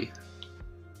this puppy.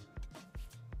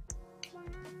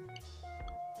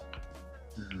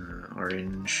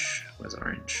 Orange. Where's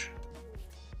orange?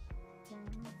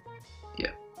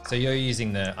 Yeah. So you're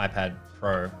using the iPad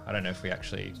Pro. I don't know if we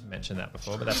actually mentioned that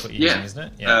before, but that's what you're using, isn't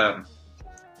it? Yeah.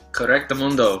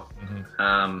 Correctamundo.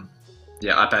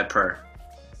 Yeah, iPad Pro.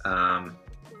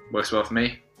 Works well for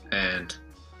me, and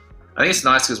I think it's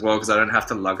nice as well because I don't have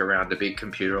to lug around a big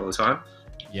computer all the time.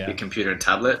 Yeah. Big computer and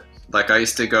tablet. Like when I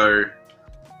used to go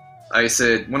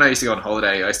on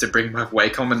holiday, I used to bring my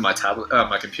Wacom and my tablet,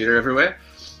 my computer everywhere.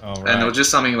 Oh, right. And there was just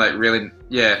something like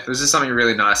there was just something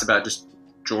really nice about just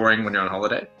drawing when you're on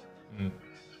holiday.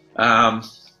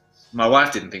 My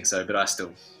wife didn't think so, but I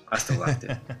still liked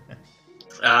it.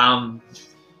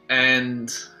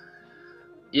 And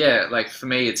yeah, like for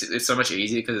me, it's so much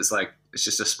easier because it's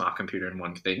just a smart computer in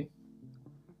one thing.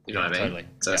 You know what I mean? Totally.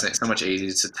 So it's so much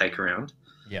easier to take around.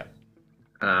 Yeah.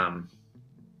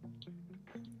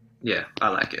 Yeah, I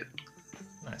like it.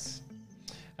 Nice.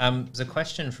 There's a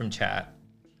question from chat.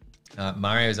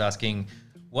 Mario's asking,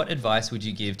 what advice would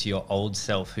you give to your old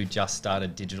self who just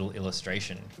started digital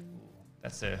illustration?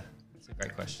 That's a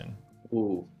great question.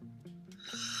 Ooh.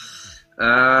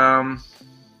 I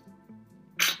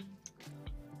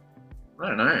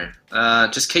don't know.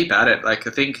 Just keep at it. Like, I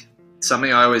think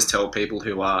something I always tell people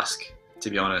who ask,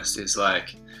 to be honest, is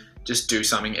like, just do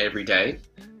something every day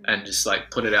and just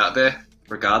like put it out there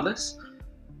regardless.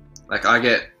 Like I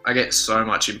get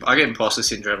imposter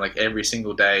syndrome like every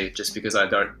single day just because I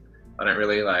don't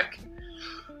really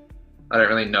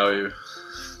know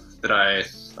that I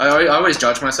always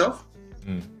judge myself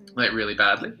like really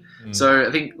badly. So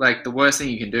I think like the worst thing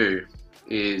you can do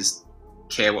is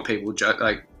care what people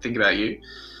think about you.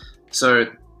 So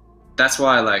that's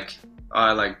why I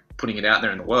like putting it out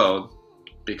there in the world,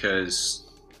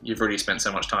 because you've already spent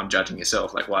so much time judging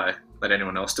yourself. Like, why let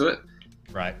anyone else do it?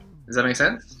 Right. Does that make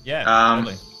sense? Yeah,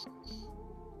 totally.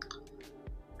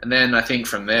 And then I think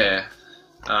from there,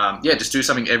 just do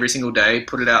something every single day,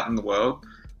 put it out in the world,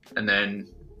 and then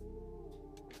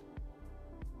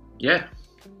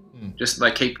just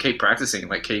like keep practicing,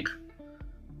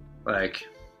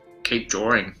 keep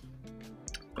drawing.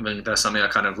 I mean, that's something I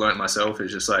kind of learnt myself,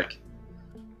 is just like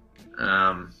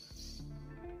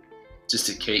just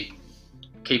to keep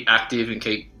active and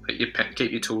keep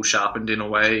your tools sharpened in a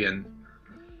way, and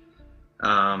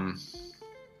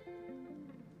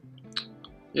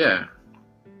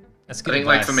that's good. I think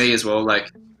advice. for me as well, when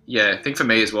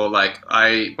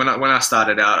I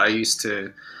started out, I used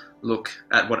to look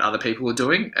at what other people were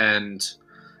doing and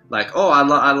like, oh,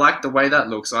 I like the way that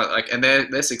looks. And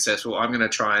they're successful. I'm gonna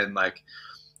try and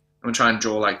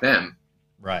draw like them.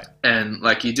 Right. And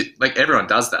everyone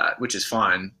does that, which is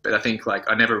fine. But I think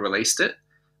I never released it.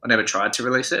 I never tried to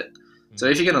release it. So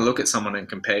if you're going to look at someone and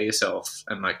compare yourself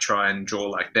and try and draw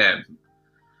like them,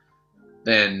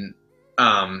 then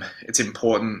it's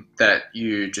important that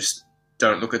you just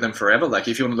don't look at them forever. Like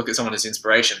if you want to look at someone as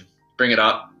inspiration, bring it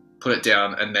up, put it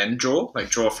down, and then draw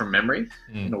from memory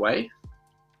in a way.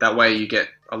 That way you get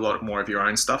a lot more of your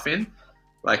own stuff in.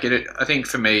 I think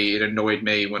for me, it annoyed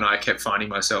me when I kept finding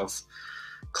myself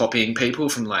copying people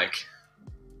from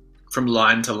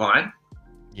line to line.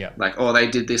 Yeah. Oh, they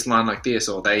did this line like this,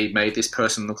 or they made this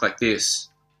person look like this.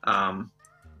 I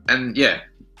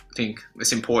think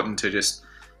it's important to just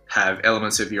have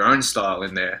elements of your own style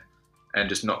in there and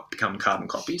just not become carbon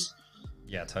copies.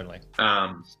 Yeah, totally.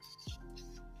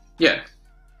 Yeah.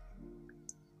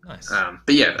 Nice.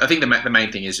 But yeah, I think the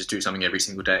main thing is just do something every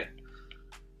single day.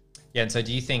 Yeah, and so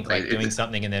do you think doing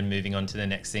something and then moving on to the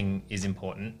next thing is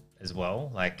important as well?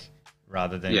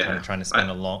 Rather than kind of trying to spend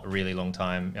a really long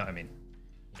time, I mean,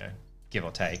 give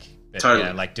or take. But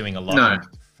totally. Doing a lot and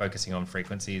focusing on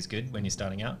frequency is good when you're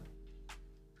starting out?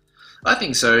 I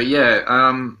think so, yeah.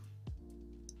 I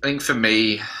think for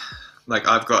me,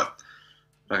 I've got,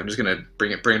 I'm just going to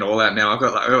bring it all out now. I've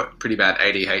got pretty bad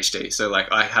ADHD. So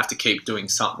I have to keep doing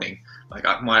something.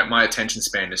 My attention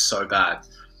span is so bad.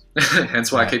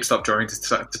 Hence why I keep stop drawing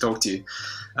to talk to you.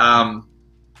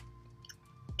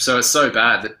 so it's so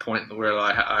bad, that point where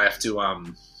I have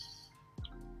to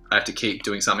keep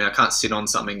doing something. I can't sit on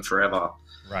something forever.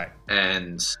 Right.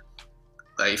 And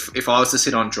like, if I was to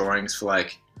sit on drawings for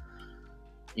like,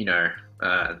 you know,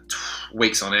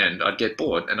 weeks on end, I'd get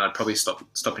bored and I'd probably stop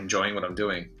enjoying what I'm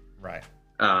doing. Right.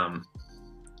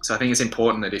 So I think it's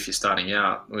important that if you're starting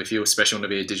out, or if you especially want to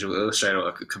be a digital illustrator or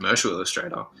like a commercial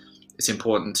illustrator, it's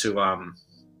important to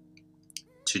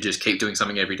just keep doing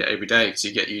something every day, because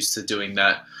you get used to doing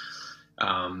that,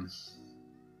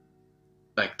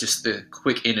 like just the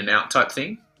quick in and out type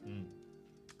thing.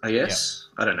 I guess.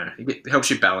 Yep. I don't know. It helps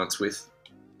you balance with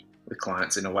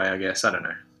clients in a way, I guess. I don't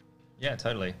know. Yeah,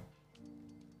 totally.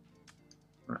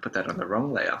 I put that on the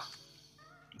wrong layer.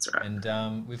 That's all right.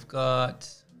 And we've got,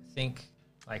 I think,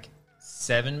 like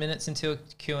 7 minutes into a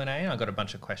Q&A. I got a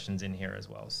bunch of questions in here as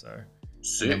well. So,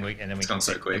 and then we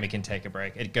can take a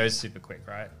break. It goes super quick,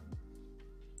 right?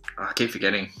 Oh, I keep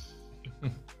forgetting.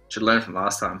 Should learn from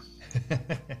last time.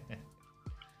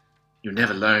 You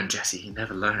never learn, Jesse. You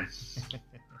never learn.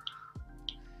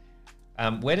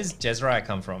 Where does Jeswri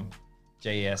come from?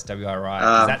 Jeswri.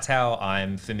 'Cause that's how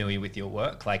I'm familiar with your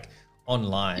work. Like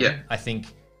online, yeah. I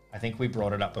think we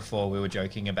brought it up before. We were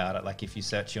joking about it. Like if you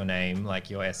search your name,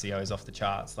 like your SEO is off the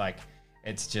charts. Like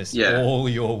it's just all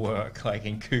your work. Like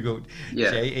in Google,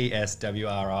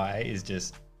 Jeswri is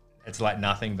just, it's like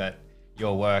nothing but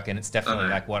your work, and it's definitely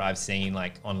like what I've seen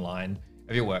like online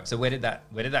of your work. So where did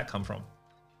that come from?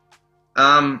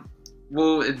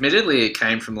 Well, admittedly, it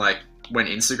came from like when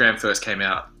Instagram first came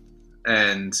out,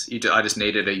 and I just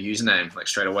needed a username like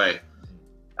straight away.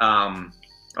 I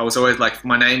was always like,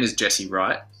 my name is Jesse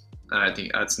Wright. I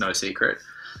think that's no secret.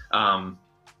 And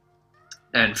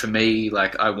for me,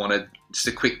 like I wanted just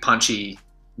a quick punchy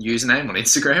username on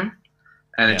Instagram,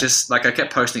 and it just like I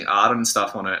kept posting art and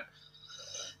stuff on it.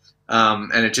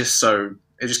 And it just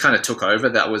kind of took over.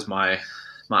 That was my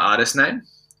artist name.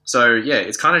 So yeah,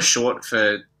 it's kind of short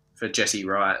for Jesse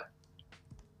Wright.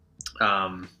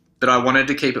 But I wanted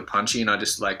to keep it punchy, and I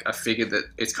figured that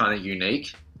it's kind of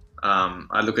unique.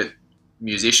 I look at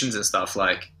musicians and stuff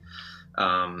like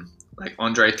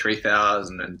Andre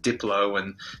 3000 and Diplo,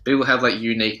 and people have like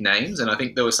unique names, and I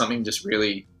think there was something just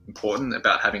really important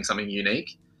about having something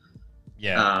unique.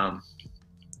 Yeah.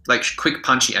 Like quick,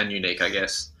 punchy, and unique, I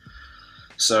guess.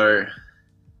 So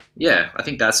yeah, I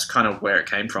think that's kind of where it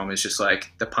came from. It's just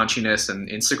like the punchiness and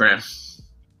Instagram.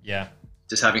 Yeah.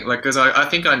 Just having like, because I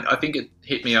think it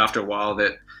hit me after a while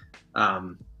that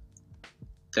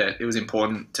that it was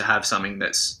important to have something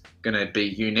that's going to be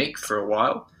unique for a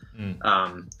while.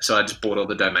 So I just bought all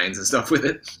the domains and stuff with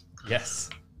it. Yes.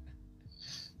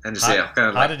 And just kind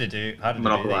of harder to do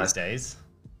these days.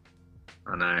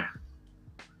 I know.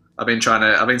 I've been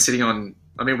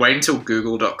waiting till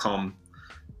google.com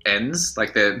ends,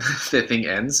 like their thing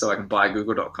ends, so I can buy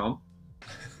google.com.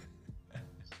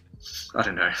 I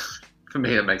don't know. For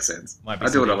me, it makes sense. I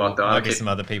do it a lot, though. Might be some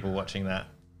other people watching that.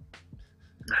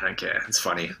 I don't care. It's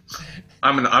funny.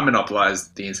 I monopolize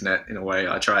the internet in a way.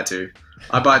 I try to.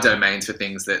 I buy domains for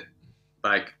things that,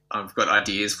 like, I've got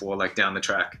ideas for, like, down the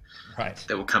track. Right.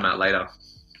 That will come out later.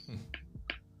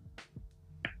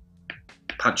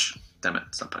 Punch. Damn it.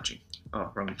 It's not punching. Oh,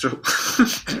 wrong tool.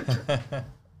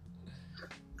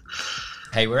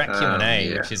 Hey, we're at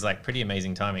Q&A, which is, like, pretty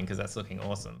amazing timing because that's looking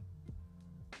awesome.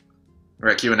 We're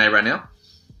at Q&A right now?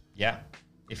 Yeah,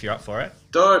 if you're up for it.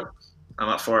 Dope. I'm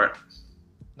up for it.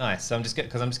 Nice. So I'm just going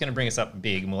to bring us up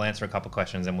big, and we'll answer a couple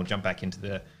questions, and we'll jump back into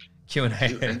the Q&A.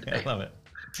 I love it.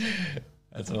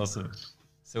 That's awesome.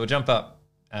 So we'll jump up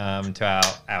to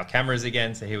our cameras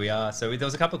again. So here we are. So there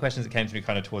was a couple of questions that came through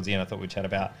kind of towards the end I thought we'd chat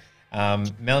about.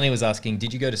 Melanie was asking,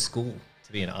 did you go to school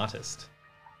to be an artist?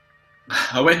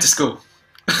 I went to school.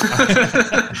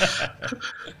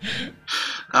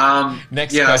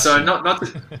 Next yeah, question. so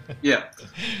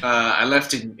I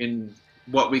left in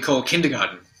what we call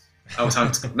kindergarten. I was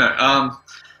homeschooled. No,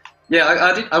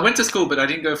 I went to school, but I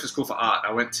didn't go for school for art.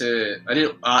 I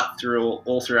did art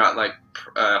all throughout like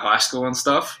high school and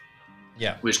stuff.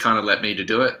 Yeah, which kind of led me to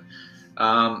do it.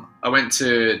 I went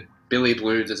to Billy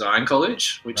Blue Design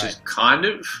College, which is kind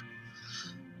of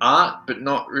art, but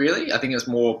not really. I think it's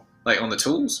more like on the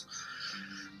tools.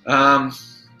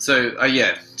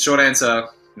 Short answer,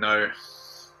 no.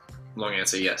 Long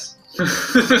answer, yes.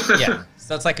 Yeah,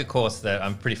 so it's like a course that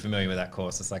I'm pretty familiar with. That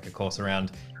course, it's like a course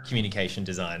around communication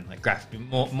design, like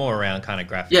more around kind of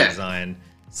graphic design,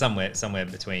 somewhere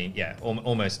between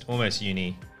almost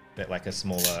uni, but like a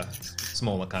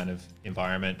smaller kind of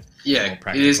environment. Yeah,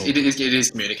 it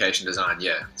is communication design.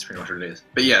 Yeah, that's pretty much what it is.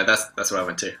 But yeah, that's what I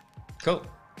went to. Cool.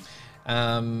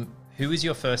 Who was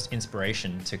your first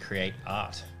inspiration to create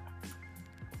art?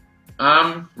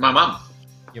 My mum.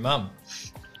 Your mum?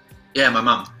 Yeah, my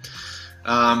mum.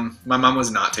 My mum was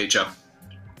an art teacher,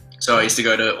 so I used to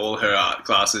go to all her art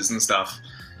classes and stuff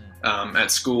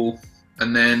at school,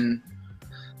 and then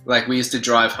like we used to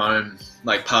drive home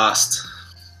like past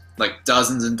like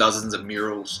dozens and dozens of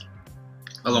murals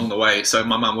along the way. So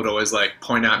my mum would always like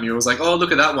point out murals like, oh,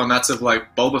 look at that one, that's of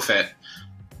like Boba Fett,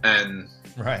 and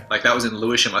right, like that was in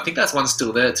Lewisham. I think that's one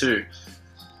still there too.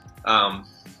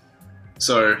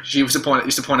 So she used to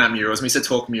point out murals. We used to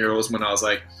talk murals when I was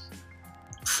like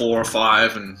 4 or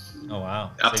 5, and oh wow,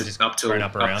 up so to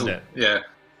around it. Yeah,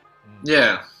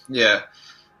 yeah.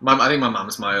 I think my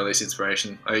mum's my earliest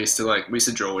inspiration. We used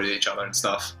to draw with each other and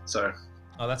stuff. So.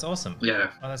 Oh, that's awesome. Yeah.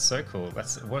 Oh, that's so cool.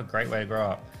 What a great way to grow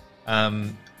up.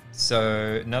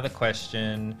 So another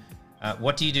question.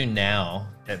 What do you do now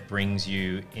that brings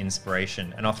you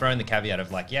inspiration? And I'll throw in the caveat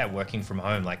of like, yeah, working from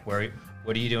home. Like,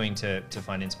 what are you doing to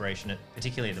find inspiration,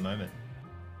 particularly at the moment?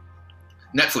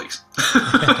 Netflix.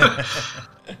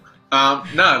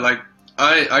 No, like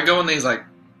I go on these like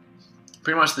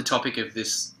pretty much the topic of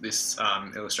this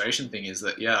illustration thing is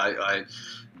that I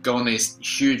go on these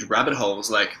huge rabbit holes.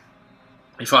 Like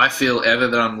if I feel ever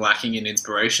that I'm lacking in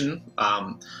inspiration,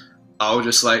 I'll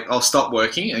stop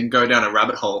working and go down a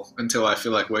rabbit hole until I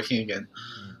feel like working again.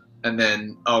 And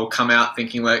then I'll come out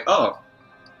thinking like, oh,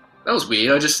 that was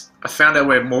weird. I found out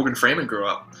where Morgan Freeman grew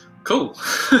up. Cool.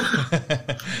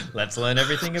 Let's learn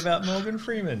everything about Morgan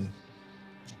Freeman.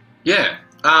 Yeah.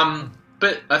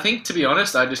 But I think, to be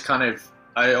honest, I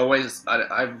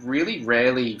really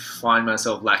rarely find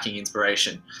myself lacking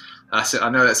inspiration. I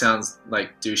know that sounds like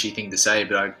a douchey thing to say,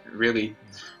 but I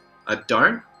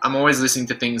don't. I'm always listening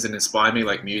to things that inspire me,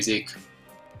 like music.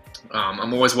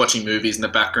 I'm always watching movies in the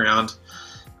background.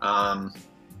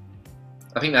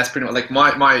 I think that's pretty much like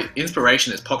my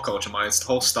inspiration is pop culture. My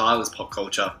whole style is pop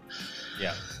culture.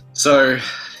 Yeah. So,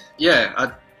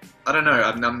 yeah, I don't know.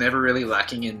 I'm never really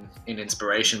lacking in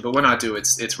inspiration, but when I do,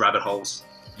 it's rabbit holes.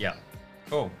 Yeah.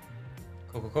 Cool.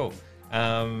 Cool. Cool.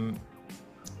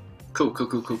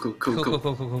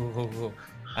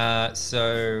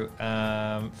 So,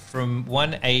 from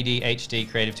one ADHD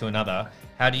creative to another,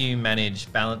 how do you manage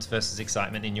balance versus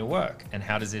excitement in your work, and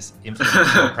how does this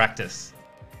influence your practice?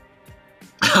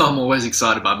 I'm always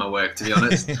excited by my work, to be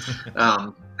honest.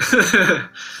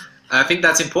 I think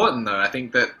that's important, though. I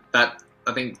think that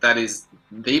is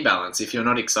the balance. If you're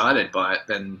not excited by it,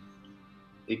 then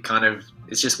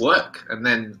it's just work. And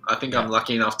then I think I'm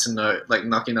lucky enough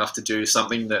to do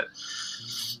something that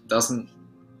doesn't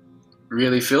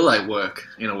really feel like work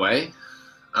in a way.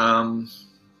 But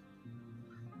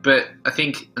I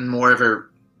think more of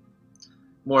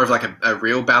like a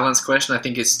real balance question. I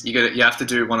think it's you have to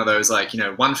do one of those like,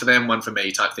 one for them, one for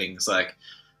me type things. Like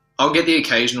I'll get the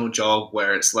occasional job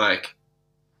where it's like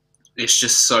it's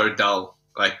just so dull.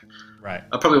 Like right.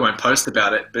 I probably won't post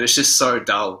about it, but it's just so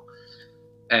dull,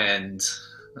 and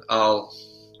I'll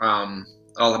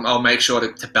make sure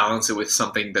to balance it with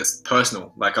something that's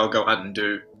personal. Like I'll go out and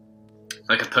do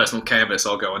like a personal canvas.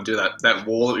 I'll go and do that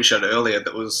wall that we showed earlier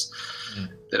that was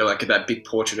that big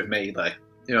portrait of me. Like,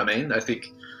 you know what I mean? I think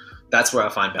that's where I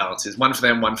find balance is one for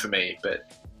them, one for me.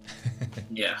 But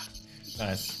yeah.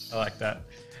 Nice. I like that.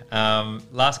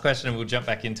 Last question, and we'll jump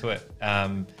back into it.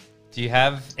 Do you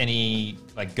have any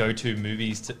like go-to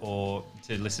movies to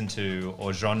listen to,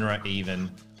 or genre even?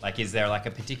 Like, is there like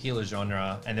a particular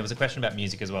genre? And there was a question about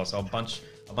music as well, so I'll bunch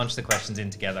the questions in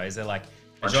together. Is there like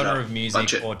a genre of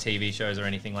music or TV shows or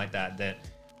anything like that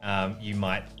you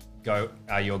might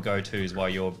are your go-tos while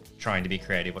you're trying to be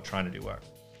creative or trying to do work?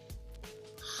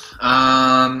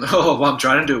 While I'm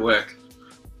trying to do work.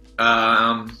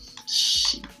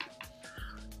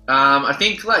 I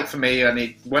think like for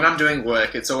me, when I'm doing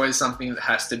work, it's always something that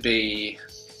has to be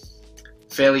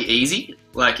fairly easy.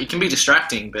 Like it can be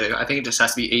distracting, but I think it just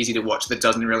has to be easy to watch that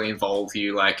doesn't really involve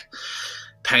you like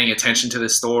paying attention to the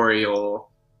story or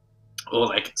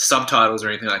like subtitles or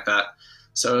anything like that.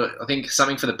 So I think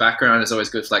something for the background is always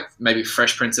good. Like maybe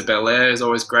Fresh Prince of Bel-Air is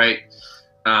always great.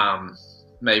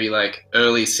 Maybe like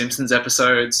early Simpsons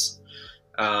episodes,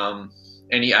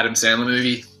 any Adam Sandler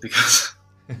movie, because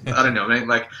I don't know, man.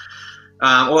 Like,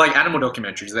 or like animal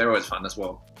documentaries, they're always fun as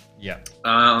well. Yeah.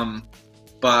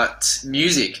 But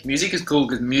music is cool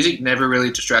because music never really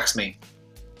distracts me.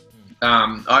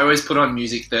 I always put on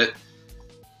music that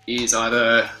is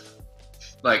either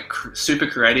like super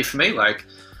creative for me, like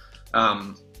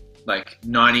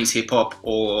 90s hip hop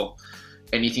or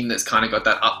anything that's kind of got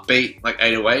that upbeat, like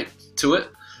 808 to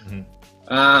it.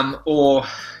 Mm-hmm. Or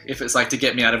if it's like to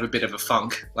get me out of a bit of a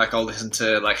funk, like I'll listen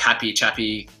to like happy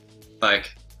chappy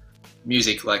like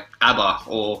music like ABBA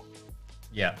or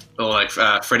Yeah. or like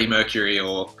Freddie Mercury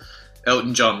or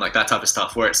Elton John, like that type of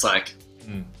stuff, where it's like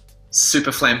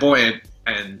super flamboyant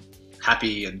and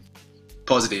happy and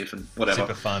positive and whatever.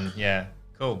 Super fun. Yeah.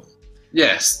 Cool.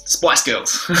 Yes, Spice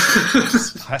Girls.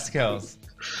 Spice Girls.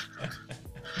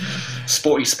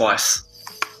 Sporty Spice.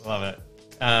 Love it.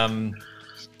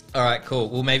 All right, cool.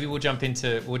 Well, maybe we'll jump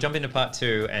into part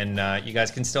 2, and you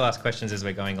guys can still ask questions as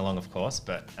we're going along, of course.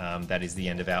 But that is the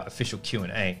end of our official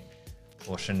Q&A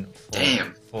portion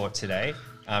for today.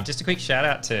 Just a quick shout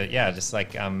out to just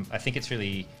like I think it's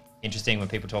really interesting when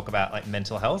people talk about like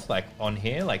mental health, like on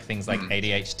here, like things like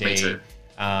ADHD. Me too.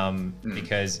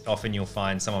 Because often you'll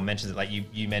find someone mentions it, like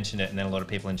you mentioned it, and then a lot of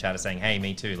people in chat are saying, "Hey,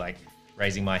 me too," like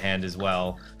raising my hand as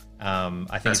well.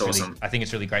 I think it's awesome. really, I think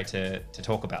it's really great to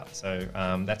talk about. So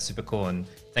that's super cool, and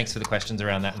thanks for the questions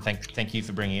around that, and thank you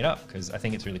for bringing it up, because I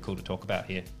think it's really cool to talk about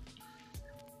here.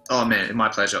 Oh man, my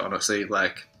pleasure. Honestly,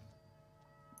 like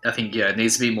I think it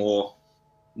needs to be more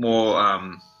brought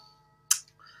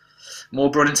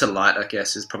into light, I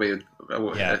guess, is probably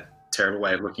a terrible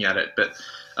way of looking at it, but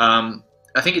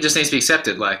I think it just needs to be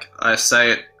accepted. Like I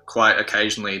say it quite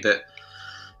occasionally that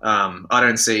I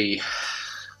don't see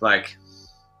like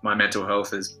my mental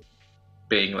health as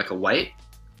being like a weight.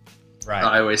 Right.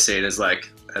 I always see it as a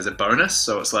bonus.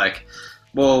 So it's like,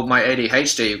 well, my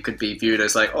ADHD could be viewed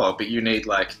as like, oh, but you need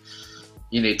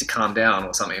to calm down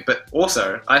or something. But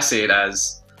also I see it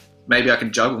as maybe I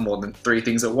can juggle more than 3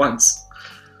 things at once.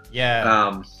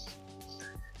 Yeah.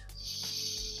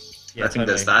 I think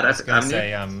there's that. I was going to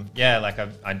say, like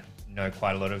I know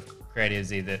quite a lot of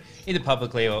creatives either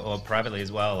publicly or privately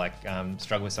as well, like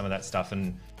struggle with some of that stuff,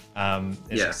 and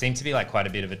there seemed to be like quite a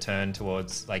bit of a turn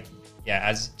towards like,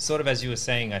 as sort of as you were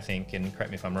saying, I think, and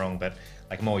correct me if I'm wrong, but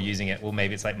like more using it, well,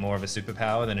 maybe it's like more of a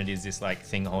superpower than it is this like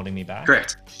thing holding me back.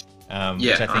 Correct.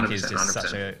 Which I think is just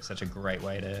 100%. such a great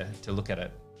way to look at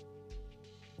it.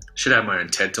 Should have my own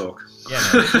TED talk. Yeah,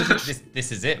 no,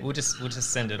 this is it. We'll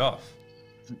just send it off.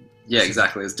 Yeah,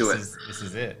 exactly. Let's do it. This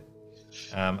is it.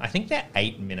 I think they're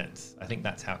 8 minutes. I think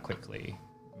that's how quickly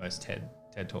most TED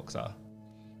Talks are.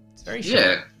 It's very short.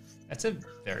 Yeah. That's a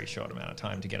very short amount of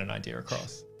time to get an idea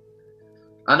across.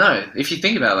 I know. If you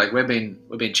think about it, like we've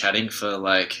been chatting for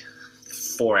like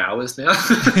 4 hours now.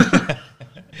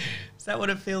 Is that what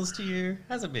it feels to you?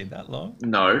 Hasn't been that long.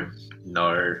 No.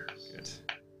 Good.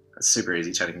 It's super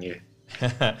easy chatting to you.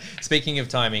 Speaking of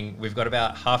timing, we've got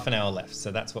about half an hour left,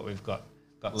 so that's what we've got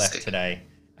left Sick. today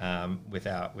with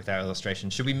our illustration.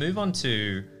 Should we move on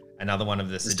to another one of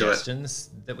the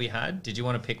suggestions that we had? Did you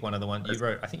want to pick one of the ones you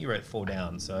wrote? I think you wrote 4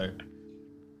 down. So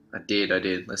I did.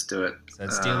 Let's do it. So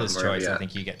it's dealer's choice. I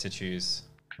think you get to choose.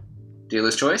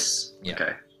 Dealer's choice. Yeah.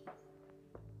 Okay.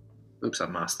 Oops, I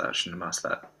masked that. I shouldn't have masked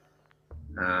that.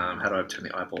 How do I turn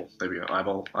the eyeball? There we go.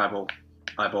 Eyeball.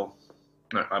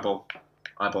 No, eyeball.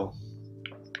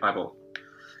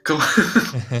 Cool.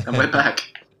 And we're back.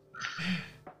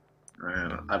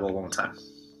 Eyeball one more time.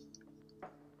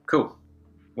 Cool.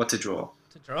 What to draw?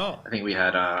 I think we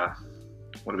had,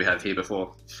 what do we have here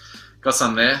before? Got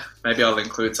some there. Maybe I'll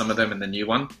include some of them in the new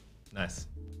one. Nice.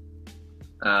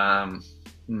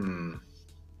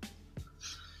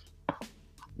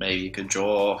 Maybe you could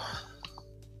draw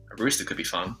a rooster. Could be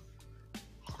fun.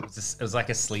 It was like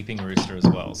a sleeping rooster as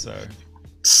well. So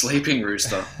sleeping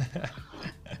rooster.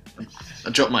 I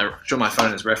dropped my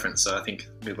phone as reference, so I think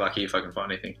I'll be lucky if I can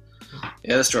find anything.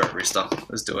 Yeah, let's draw a rooster.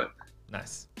 Let's do it.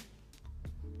 Nice.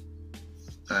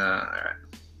 All right.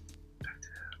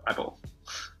 Eyeball.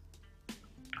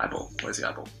 Where's the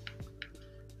eyeball?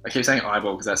 I keep saying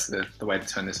eyeball because that's the way to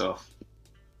turn this off.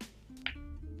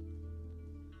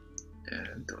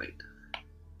 And delete.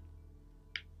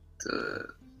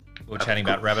 We were chatting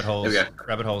about rabbit holes. There we go.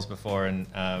 Rabbit holes before, and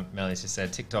Melanie's just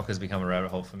said TikTok has become a rabbit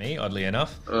hole for me, oddly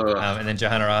enough. And then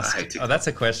Johanna asked, "Oh, that's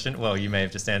a question." Well, you may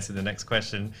have just answered the next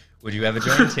question. Would you ever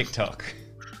join TikTok?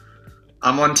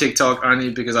 I'm on TikTok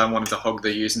only because I wanted to hog the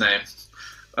username.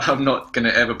 I'm not going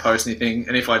to ever post anything,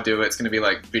 and if I do, it's going to be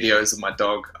like videos of my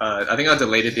dog. I think I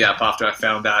deleted the app after I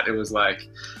found out it was like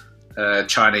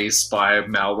Chinese spy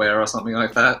malware or something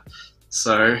like that.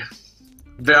 So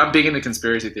I'm big into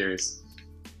conspiracy theories,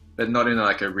 but not in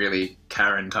like a really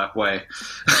Karen type way.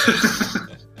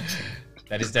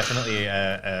 That is definitely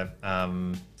a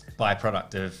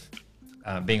byproduct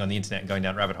of being on the internet and going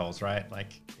down rabbit holes, right?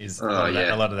 Like,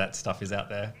 a lot of that stuff is out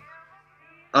there.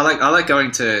 I like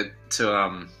going to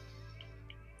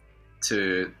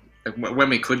when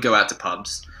we could go out to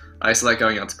pubs. I used to like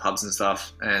going out to pubs and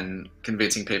stuff and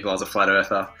convincing people I was a flat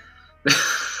earther.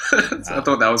 So I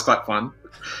thought that was quite fun.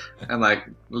 And like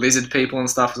lizard people and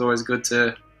stuff is always good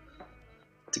to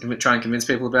try and convince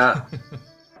people about.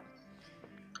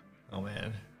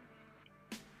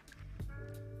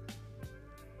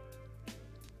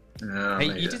 Hey,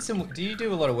 Maybe. you did some. Do you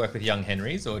do a lot of work with Young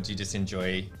Henrys, or do you just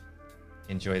enjoy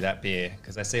that beer?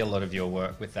 Because I see a lot of your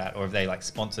work with that, or have they like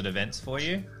sponsored events for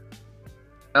you?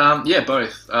 Yeah,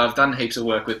 both. I've done heaps of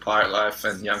work with Pirate Life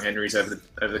and Young Henrys over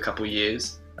the couple of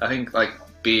years. I think like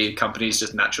beer companies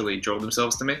just naturally draw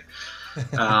themselves to me.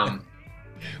 Um,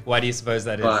 Why do you suppose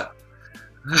that is? but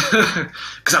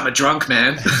because I'm a drunk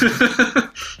man.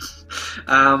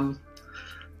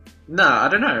 No, I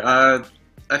don't know.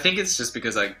 I think it's just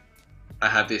because I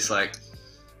have this like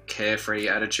carefree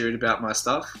attitude about my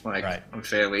stuff. Like Right. I'm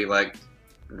fairly like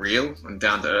real and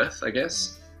down to earth, I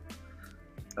guess.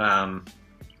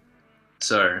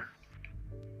 So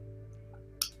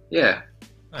yeah.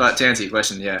 Nice. But to answer your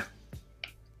question, yeah,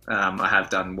 I have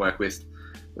done work with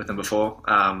them before.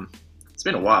 It's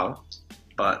been a while,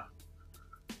 but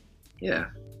yeah.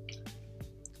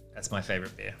 That's my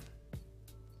favorite beer.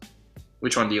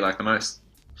 Which one do you like the most?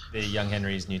 The Young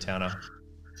Henry's Newtowner.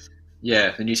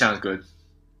 Yeah, the Newtown's good.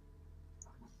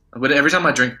 But every time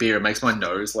I drink beer, it makes my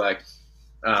nose like,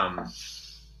 my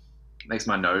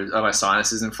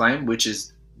sinuses inflame, which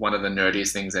is one of the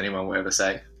nerdiest things anyone will ever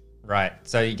say. Right.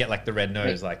 So you get like the red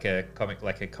nose, like a comic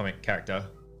character.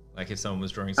 Like if someone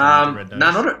was drawing someone with a red nose.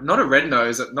 No, not a red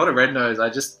nose. Not a red nose.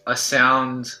 I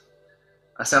sound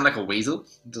like a weasel.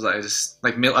 I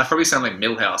probably sound like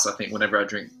Millhouse. I think whenever I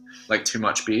drink like too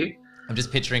much beer. I'm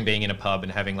just picturing being in a pub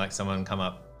and having like someone come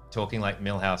up talking like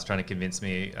Millhouse, trying to convince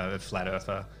me of a flat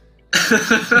earther.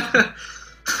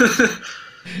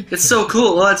 It's so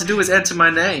cool. All I had to do was enter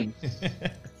my name.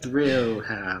 Thrill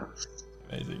House.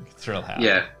 Amazing. Thrill House.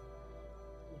 Yeah.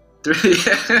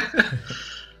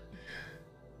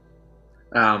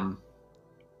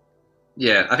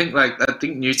 Yeah. I think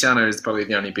Newtowner is probably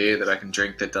the only beer that I can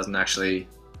drink that doesn't actually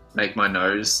make my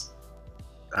nose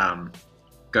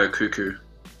go cuckoo.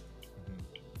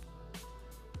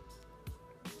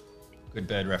 Good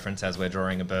bird reference as we're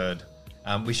drawing a bird.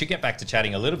 We should get back to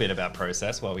chatting a little bit about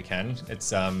process while we can.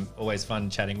 It's always fun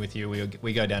chatting with you.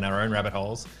 We go down our own rabbit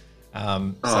holes.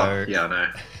 Yeah,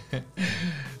 I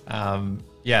know.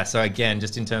 Yeah, so again,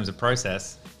 just in terms of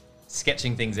process,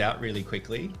 sketching things out really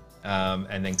quickly,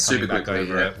 and then coming back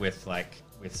over it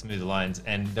with smoother lines.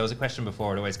 And there was a question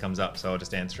before, it always comes up, so I'll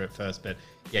just answer it first. But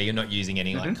yeah, you're not using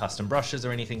any like custom brushes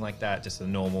or anything like that, just a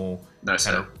normal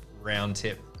kind of round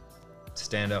tip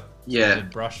stand-up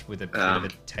brush with a bit of a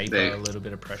taper, a little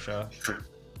bit of pressure.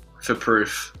 For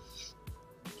proof.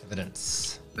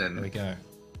 Evidence. Then there we go.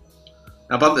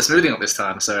 I bumped the smoothing up this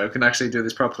time, so I can actually do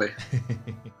this properly.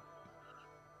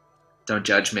 Don't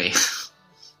judge me.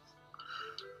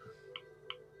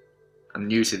 I'm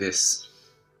new to this.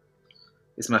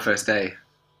 It's my first day.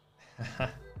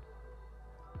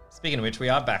 Speaking of which, we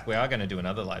are back. We are going to do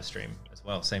another live stream as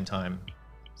well, same time,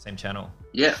 same channel.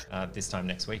 Yeah. This time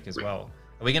next week as well.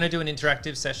 Are we going to do an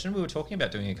interactive session? We were talking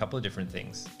about doing a couple of different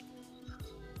things.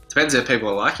 Depends if people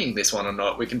are liking this one or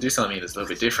not. We can do something that's a little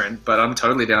bit different, but I'm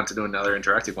totally down to do another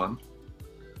interactive one.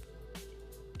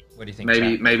 What do you think?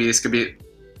 Maybe this could be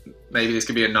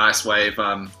a nice way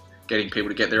of getting people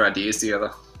to get their ideas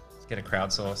together. Let's get a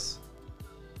crowdsource.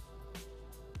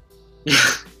 Yeah.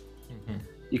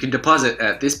 You can deposit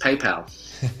at this PayPal.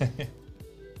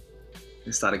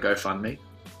 And start a GoFundMe.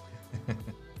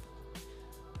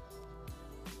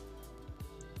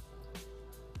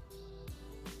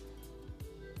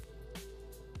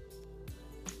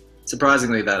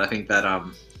 Surprisingly, I think that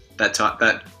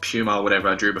Puma or whatever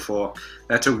I drew before,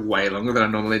 that took way longer than I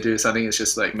normally do. So I think it's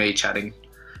just like me chatting.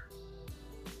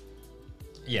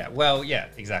 Yeah, well, yeah,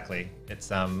 exactly. It's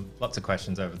lots of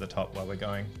questions over the top while we're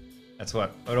going. That's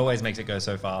what it always makes it go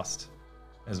so fast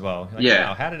as well. Like, yeah.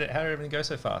 Wow, how did everything go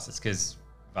so fast? It's because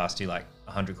I've asked you like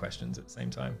 100 questions at the same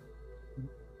time.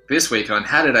 This week on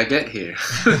How Did I Get Here?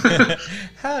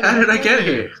 How did I get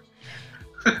here?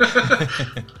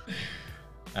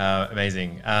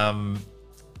 Amazing.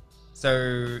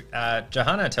 So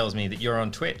Johanna tells me that you're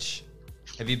on Twitch.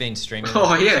 Have you been streaming?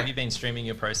 Oh, yeah. Have you been streaming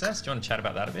your process? Do you want to chat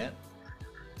about that a bit?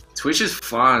 Twitch is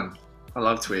fun. I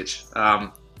love Twitch.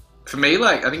 For me,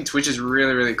 like, I think Twitch is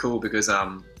really, really cool because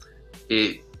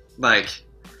it like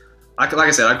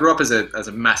I said, I grew up as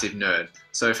a massive nerd.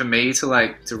 So for me to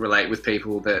relate with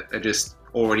people that are just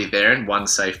already there in one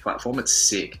safe platform, it's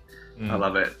sick. I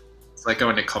love it. It's like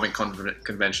going to comic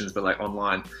conventions, but like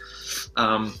online.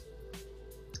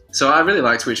 So I really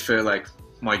like Twitch for like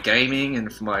my gaming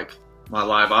and for like my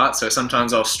live art. So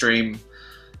sometimes I'll stream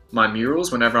my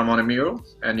murals whenever I'm on a mural,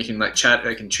 and you can like chat,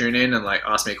 you can tune in and like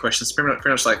ask me questions, pretty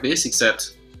much like this,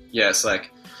 except yeah, it's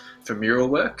like for mural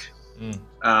work.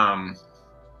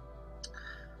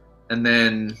 And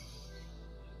then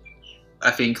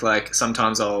I think like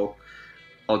sometimes I'll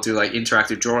I'll do like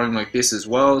interactive drawing like this as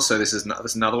well. So this is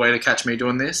another way to catch me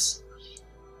doing this.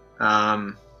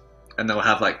 And they'll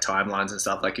have like timelines and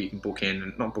stuff, like you can book in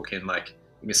and not book in, like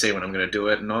you can see when I'm going to do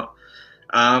it and not.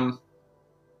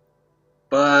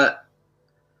 But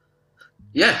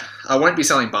yeah, I won't be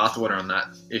selling bathwater on that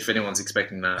if anyone's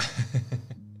expecting that.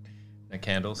 No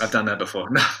candles. I've done that before.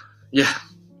 No, yeah,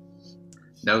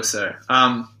 no sir.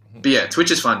 But yeah,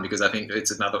 Twitch is fun because I think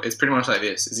it's pretty much like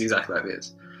this. It's exactly like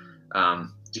this.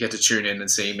 You get to tune in and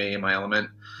see me in my element,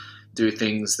 do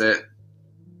things that,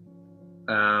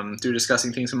 do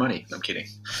discussing things for money. I'm kidding.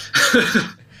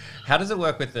 How does it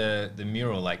work with the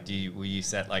mural? Like, will you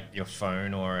set like your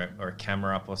phone or a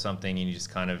camera up or something, and you just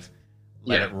kind of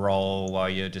let it roll while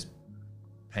you're just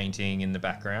painting in the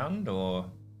background, or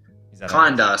is that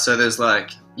kinda? So there's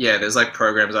like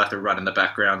programs I have to run in the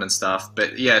background and stuff.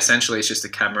 But yeah, essentially it's just a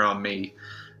camera on me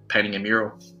painting a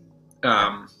mural.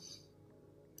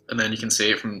 And then you can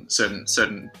see it from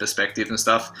certain perspectives and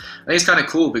stuff. I think it's kind of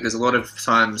cool because a lot of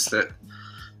times that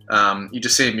you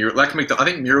just see a mural, like I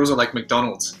think murals are like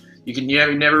McDonald's. You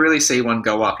never really see one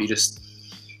go up. They just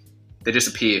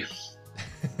appear.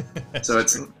 So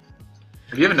it's.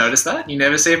 Have you ever noticed that? You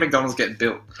never see a McDonald's get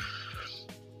built.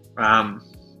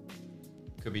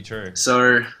 Could be true.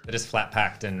 So they're just flat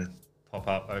packed and pop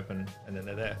up, open, and then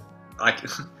they're there.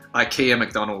 IKEA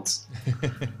McDonald's.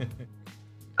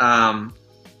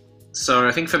 So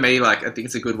I think for me, like, I think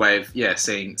it's a good way of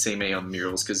seeing me on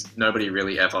murals because nobody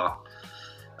really ever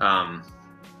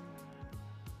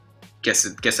gets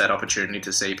that opportunity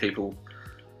to see people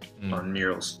on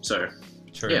murals. So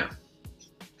true. Yeah,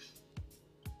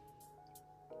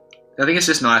 I think it's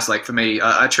just nice. Like for me,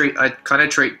 I kind of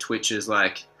treat Twitch as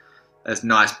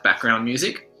nice background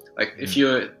music. Like if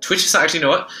Twitch is actually, you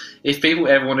know what? If people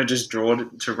ever want to just draw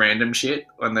to random shit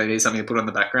and they need something to put on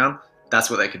the background, that's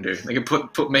what they can do. They can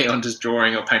put me on just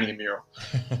drawing or painting a mural.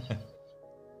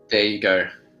 There you go.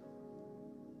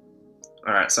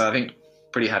 All right, so I think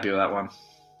pretty happy with that one.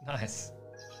 Nice.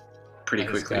 Pretty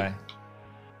quickly.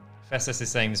 Festus is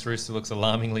saying this rooster looks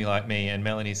alarmingly like me, and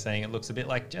Melanie's saying it looks a bit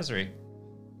like Jeswri.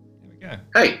 There we go.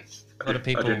 Hey, a lot of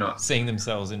people seeing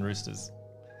themselves in roosters.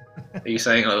 Are you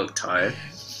saying I look tired?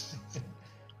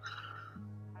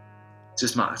 It's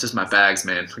just my bags,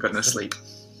 man. I got no sleep.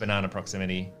 Banana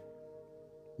proximity.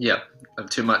 Yep, I have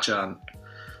too much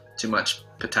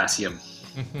potassium.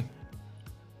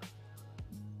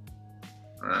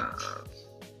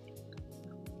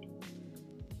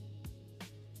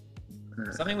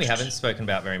 Something we haven't spoken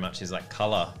about very much is like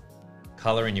color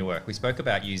in your work. We spoke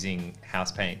about using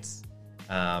house paints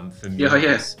for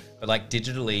murals, but like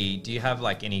digitally, do you have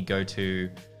like any go-to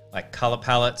like color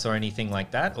palettes or anything like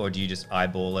that, or do you just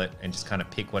eyeball it and just kind of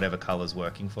pick whatever color's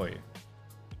working for you?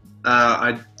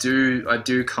 I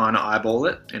do kind of eyeball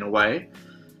it in a way.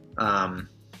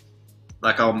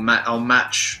 Like I'll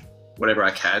match whatever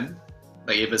I can.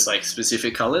 Like if it's like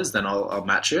specific colors, then I'll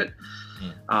match it.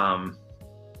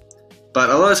 But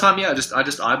a lot of the time, I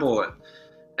just eyeball it,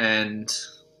 and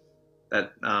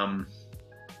that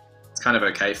it's kind of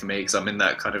okay for me because I'm in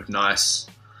that kind of nice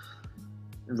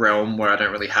realm where I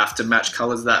don't really have to match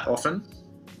colors that often.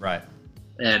 Right.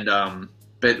 And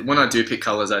but when I do pick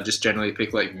colors, I just generally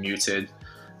pick like muted,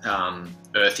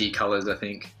 earthy colors, I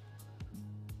think,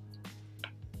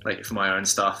 like for my own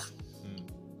stuff.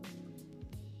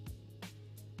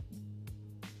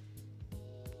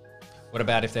 What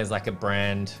about if there's like a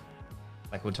brand,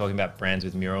 like we're talking about brands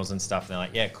with murals and stuff, and they're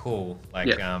like, yeah, cool.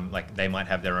 Like, like they might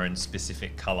have their own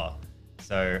specific color.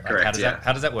 So like, correct,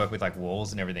 how does that work with like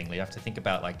walls and everything? You have to think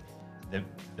about like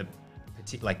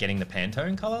like getting the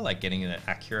Pantone color, like getting an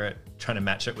accurate, trying to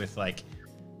match it with like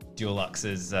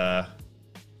Dulux's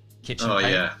kitchen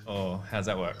paint, or how's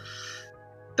that work?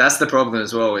 That's the problem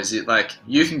as well, is like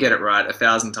you can get it right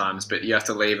 1,000 times, but you have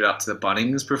to leave it up to the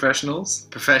Bunnings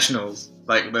professionals,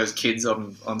 like those kids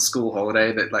on school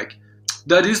holiday that like,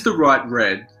 that is the right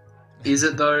red. Is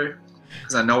it though?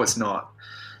 Because I know it's not.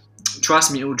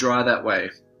 Trust me, it will dry that way.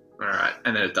 All right,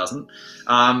 and then it doesn't.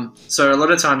 So a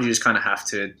lot of times you just kind of have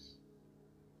to,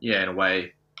 in a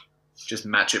way, just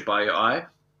match it by your eye.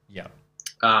 Yeah.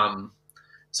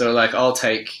 So like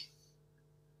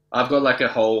I've got like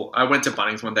I went to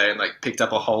Bunnings one day and like picked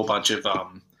up a whole bunch of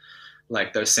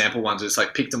like those sample ones. Just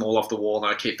like picked them all off the wall,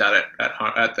 and I keep that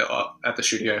at the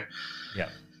studio. Yeah.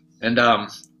 And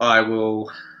I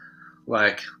will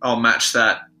I'll match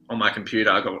that on my computer.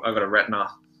 I've got a retina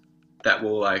that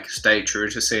will like stay true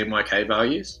to CMYK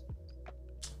values.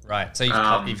 Right. So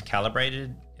you've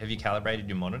calibrated. Have you calibrated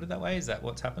your monitor that way? Is that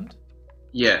what's happened?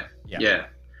 Yeah.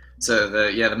 So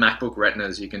the MacBook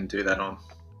Retinas you can do that on.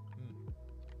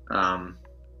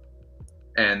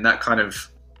 and that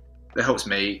helps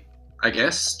me, I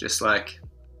guess, just like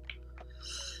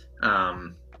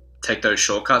take those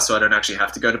shortcuts so I don't actually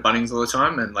have to go to Bunnings all the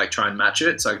time and like try and match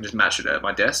it, so I can just match it at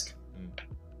my desk.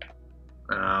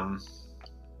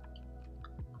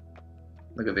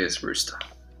 Look at this rooster,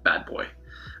 bad boy.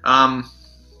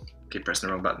 Keep pressing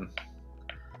the wrong button.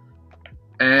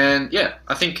 And yeah,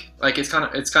 I think like it's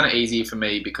kind of easy for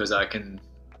me because I can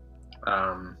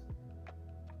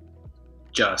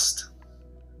just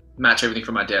match everything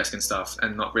from my desk and stuff,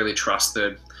 and not really trust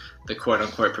the quote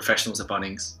unquote professionals at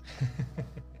Bunnings.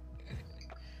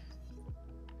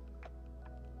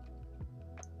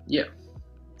 Yeah,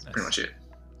 that's pretty much it.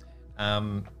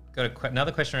 Got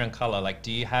another question around color. Like,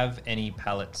 do you have any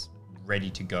palettes ready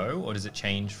to go, or does it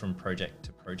change from project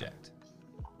to project?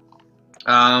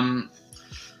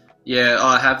 Yeah,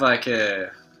 I have like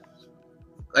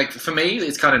for me,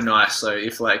 it's kind of nice. So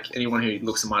if like anyone who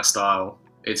looks at my style,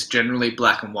 it's generally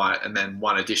black and white and then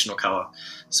one additional color.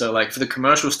 So like for the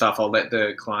commercial stuff, I'll let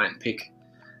the client pick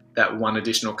that one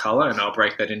additional color, and I'll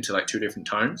break that into like 2 different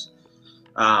tones.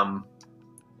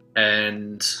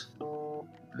 And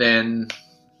then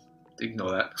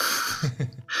ignore that.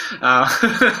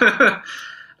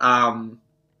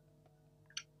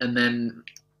 And then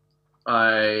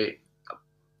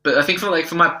but I think for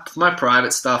my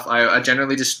private stuff, I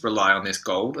generally just rely on this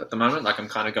gold at the moment. Like I'm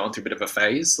kind of going through a bit of a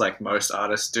phase, like most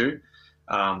artists do.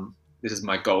 This is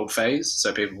my gold phase.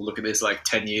 So people will look at this like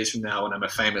 10 years from now when I'm a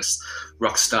famous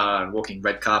rock star and walking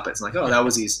red carpets and like, oh, that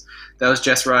was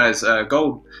Jeswri's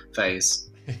gold phase.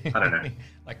 I don't know.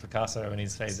 Like Picasso in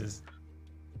his phases.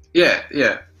 Yeah.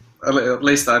 At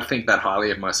least I think that highly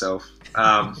of myself.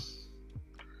 But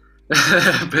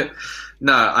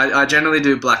no, I generally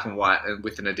do black and white and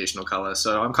with an additional color.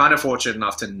 So I'm kind of fortunate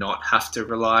enough to not have to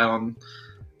rely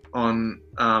on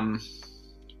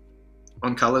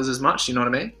colors as much. You know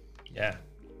what I mean? Yeah.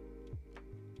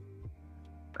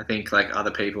 I think like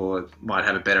other people might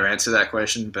have a better answer to that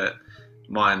question, but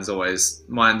mine's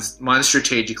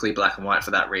strategically black and white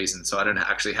for that reason. So I don't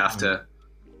actually have to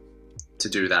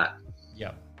do that.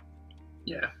 Yeah.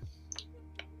 Yeah.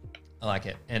 I like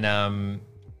it. And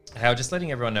Hal, just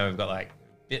letting everyone know we've got like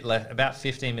about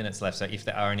 15 minutes left. So if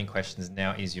there are any questions,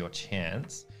 now is your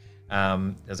chance.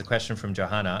 There's a question from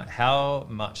Johanna. How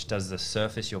much does the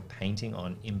surface you're painting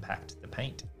on impact the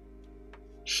paint?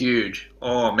 Huge.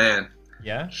 Oh man.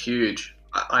 Yeah. Huge.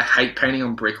 I hate painting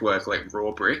on brickwork, like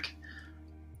raw brick.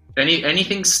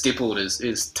 Anything stippled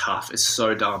is tough. It's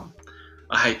so dumb.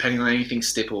 I hate painting on anything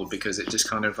stippled because it just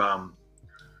kind of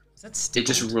Is that stippled?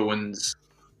 It just ruins.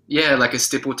 Yeah, like a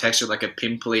stipple texture, like a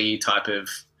pimply type of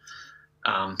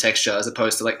texture, as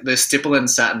opposed to like there's stipple and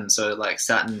satin. So like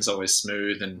satin's always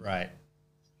smooth and right.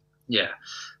 Yeah,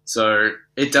 so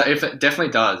it definitely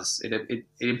does. It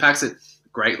impacts it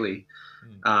greatly.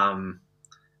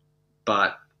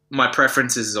 But my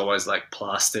preference is always like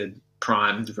plastered,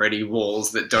 primed, ready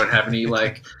walls that don't have any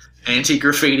like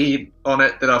anti-graffiti on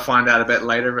it that I'll find out a bit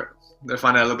later. They'll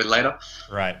find out a little bit later.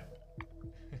 Right.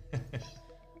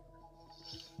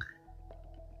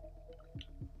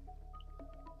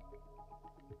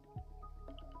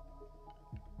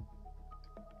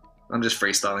 I'm just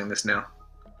freestyling this now.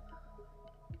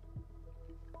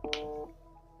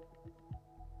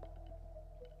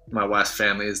 My wife's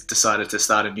family has decided to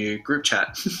start a new group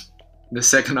chat. The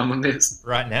second I'm on this.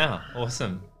 Right now.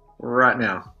 Awesome. Right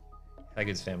now. How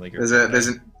good's family group?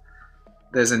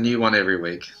 There's a new one every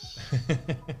week.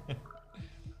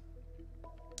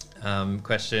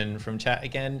 Question from chat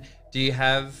again. Do you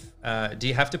have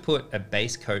to put a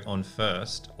base coat on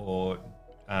first or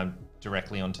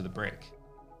directly onto the brick?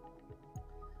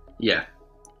 Yeah.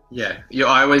 I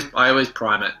always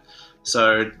prime it.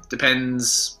 So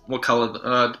depends what color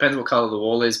the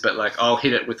wall is, but like I'll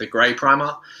hit it with a grey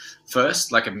primer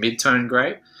first, like a mid-tone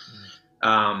grey,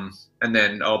 and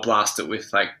then I'll blast it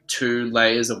with like 2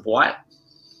 layers of white,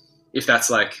 if that's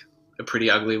like a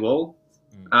pretty ugly wall.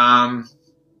 Other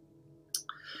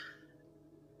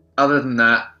than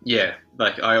that, yeah,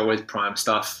 like I always prime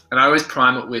stuff, and I always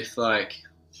prime it with like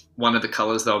one of the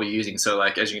colors that I'll be using. So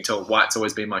like, as you can tell, white's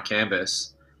always been my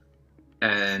canvas,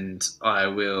 and I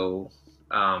will,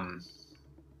 I'll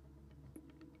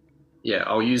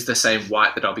use the same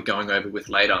white that I'll be going over with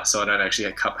later, so I don't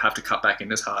actually have to cut back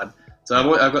in as hard. So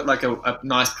I've got like a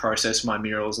nice process for my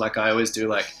murals. Like I always do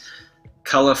like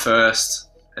color first,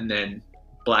 and then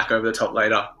black over the top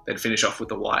later, then finish off with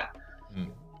the white.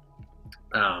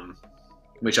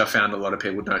 Which I found a lot of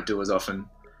people don't do as often,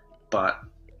 but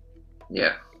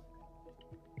yeah,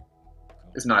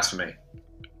 it's nice for me.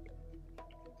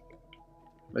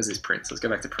 Where's this Prince? Let's go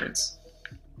back to Prince.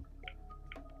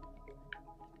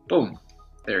 Boom.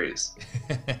 There he is.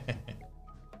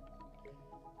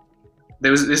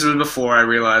 This was before I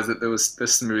realised that the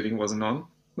smoothing wasn't on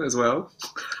as well.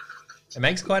 It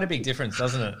makes quite a big difference,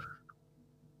 doesn't it?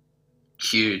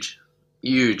 Huge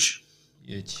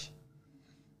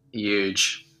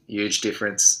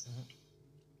difference.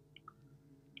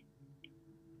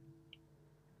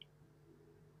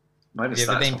 Have you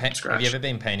ever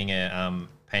been painting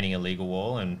a legal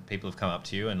wall and people have come up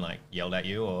to you and like yelled at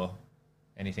you or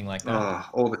anything like that? Oh,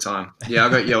 all the time. Yeah, I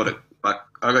got yelled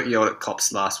at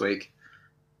cops last week.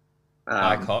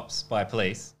 By cops? By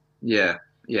police? Yeah.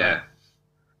 Right.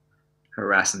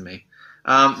 Harassing me.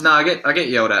 No, I get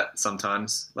yelled at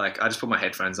sometimes. Like I just put my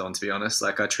headphones on, to be honest.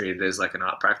 Like I treat it as like an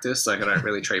art practice. Like I don't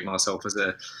really treat myself as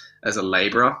a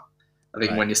labourer. I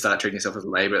think when you start treating yourself as a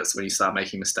labourer, that's when you start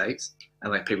making mistakes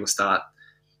and like people start,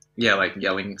 like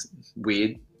yelling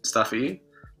weird stuff at you.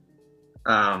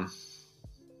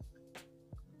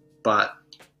 But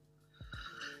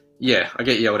yeah, I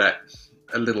get yelled at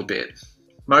a little bit,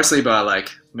 mostly by like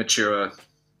mature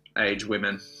age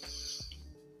women,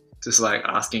 just like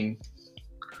asking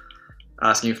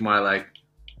for my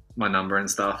number and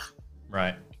stuff.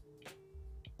 Right.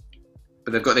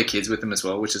 But they've got their kids with them as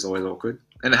well, which is always awkward.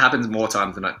 And it happens more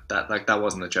times than that. Like that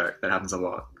wasn't a joke. That happens a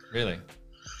lot. Really?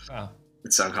 Wow.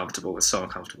 It's so uncomfortable. It's so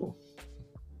uncomfortable.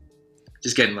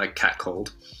 Just getting like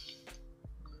catcalled.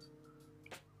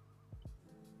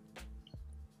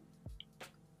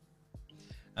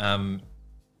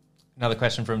 Another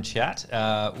question from chat.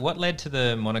 What led to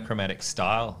the monochromatic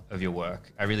style of your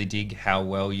work? I really dig how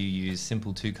well you use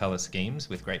simple 2-color schemes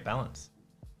with great balance.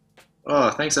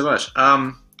 Oh, thanks so much.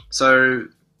 So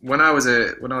when I was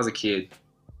a kid,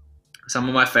 some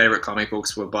of my favorite comic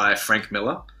books were by Frank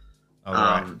Miller. Oh,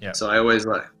 right. Yeah. So I always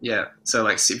so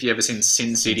like if you ever seen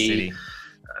Sin City.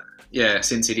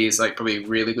 Sin City is like probably a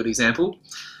really good example.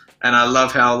 And I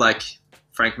love how like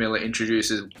Frank Miller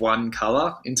introduces one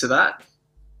color into that,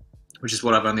 which is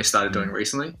what I've only started doing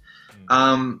recently.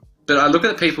 But I look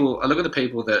at the people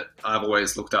that I've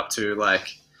always looked up to,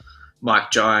 like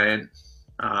Mike Giant,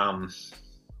 and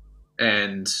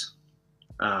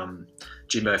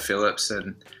Jimbo Phillips,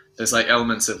 and there's like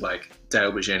elements of like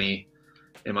Dale Bajeni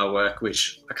in my work,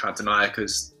 which I can't deny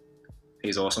because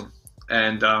he's awesome.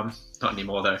 And not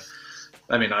anymore though.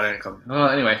 I mean, I don't come. Oh,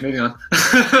 anyway, moving on.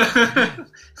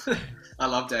 I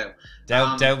love Dale.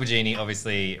 Dale Bajeni,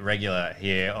 obviously regular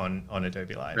here on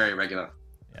Adobe Live. Very regular.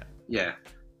 Yeah. Yeah.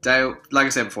 Dale, like I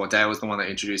said before, Dale was the one that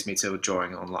introduced me to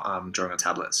drawing on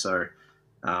tablets. So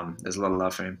there's a lot of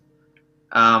love for him.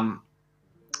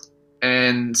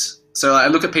 And so I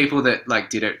look at people that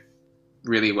like did it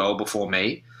really well before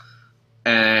me,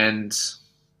 and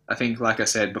I think, like I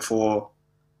said before,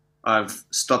 I've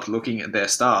stopped looking at their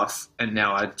stuff, and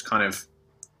now I kind of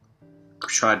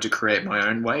tried to create my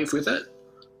own wave with it.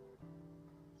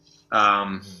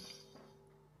 But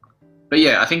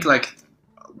yeah, I think like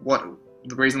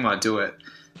the reason why I do it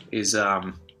is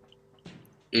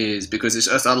because it's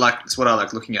what I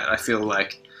like looking at. I feel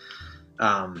like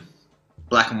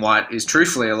black and white is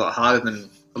truthfully a lot harder than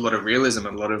a lot of realism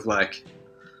and a lot of like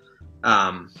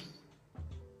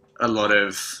a lot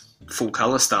of full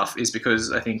color stuff, is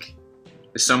because I think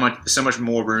there's so much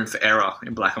more room for error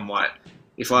in black and white.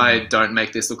 If I don't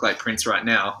make this look like Prince right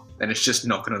now, then it's just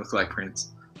not going to look like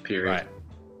Prince. Period. Right.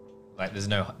 Like there's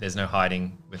no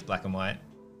hiding with black and white.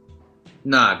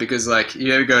 No, because like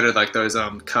you ever go to like those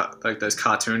those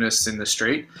cartoonists in the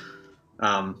street,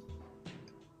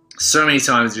 so many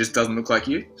times it just doesn't look like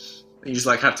you. You just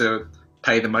like have to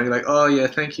pay the money. Like, oh yeah,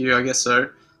 thank you, I guess so.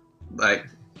 Like,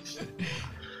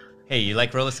 hey, you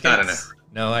like roller skates? I don't know.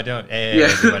 No, I don't. Hey,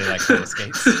 everybody likes roller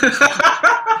skates.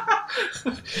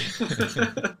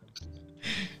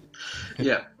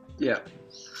 Yeah.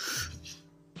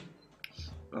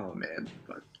 Oh man,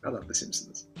 fuck. I love The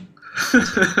Simpsons.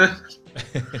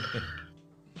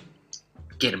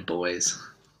 Get 'em, boys.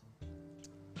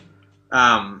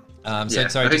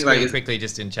 Sorry, just really quickly,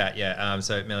 just in chat,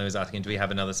 so Melanie was asking, do we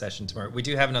have another session tomorrow? We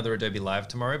do have another Adobe Live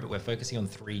tomorrow, but we're focusing on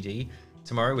 3D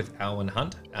tomorrow with Alwyn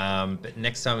Hunt. But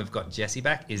next time we've got Jessie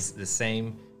back is the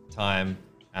same time,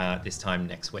 this time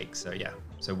next week. So yeah,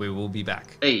 so we will be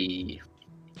back. Hey.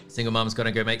 Single Mom's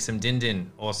gonna go make some din-din.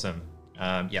 Awesome.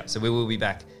 So we will be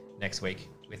back next week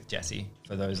with Jessie,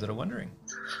 for those that are wondering.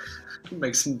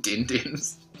 Make some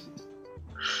din-dins.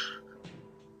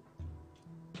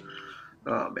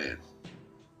 Oh man.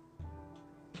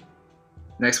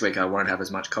 Next week I won't have as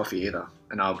much coffee either,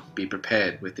 and I'll be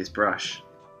prepared with this brush.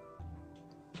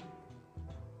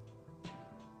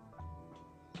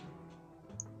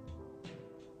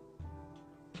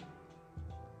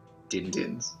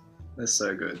 Din-dins. They're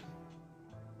so good.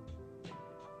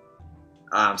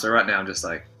 So right now I'm just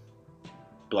like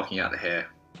blocking out the hair,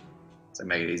 so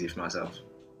make it easy for myself.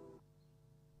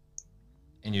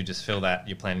 And you just fill that.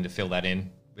 You're planning to fill that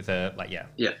in with a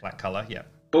flat color. Yeah.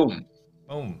 Boom.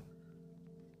 Boom.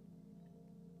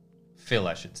 Fill,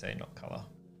 I should say, not color.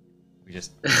 We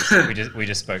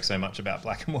just spoke so much about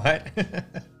black and white.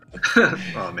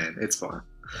 Oh man, it's fine.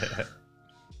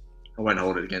 I won't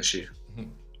hold it against you.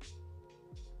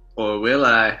 Or will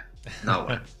I? No, I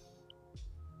won't.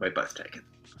 We're both taken.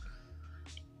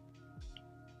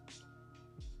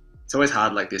 It's always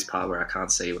hard like this part where I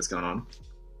can't see what's going on.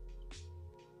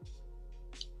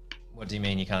 What do you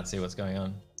mean you can't see what's going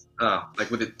on? Oh, like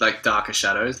with it, like darker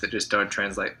shadows that just don't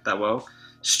translate that well.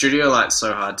 Studio light's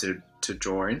so hard to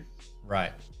draw in.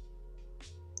 Right.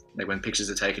 Like when pictures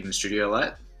are taken in studio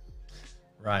light.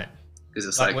 Right. Because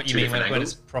it's like what you mean when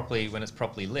it's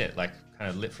properly lit, like kind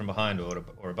of lit from behind or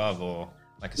above, or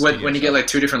like a when you get like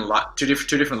two different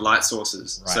light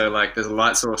sources. Right. So like there's a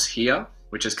light source here,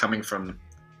 which is coming from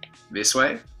this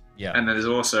way. Yeah. And then there's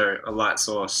also a light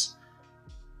source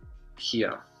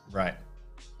here. Right.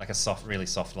 Like a really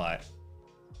soft light.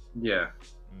 Yeah.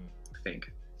 I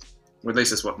think. Or at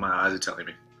least that's what my eyes are telling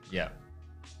me. Yeah.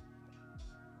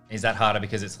 Is that harder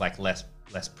because it's like less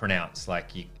pronounced? Like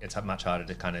it's much harder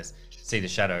to kind of see the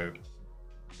shadow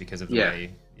because of the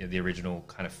way the original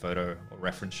kind of photo or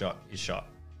reference shot is shot.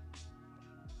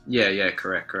 Yeah,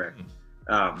 correct.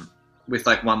 With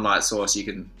like one light source,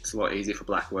 it's a lot easier for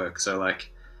black work. So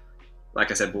like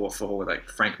I said before, with like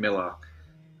Frank Miller,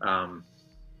 a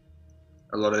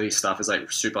lot of these stuff is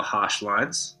like super harsh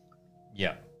lines.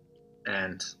 Yeah.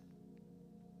 And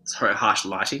harsh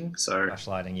lighting. So harsh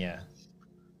lighting, yeah.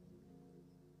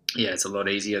 Yeah, it's a lot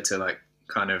easier to like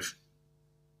kind of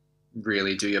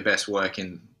really do your best work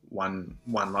in one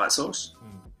light source.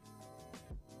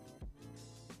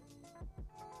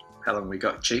 How long we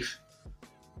got, Chief?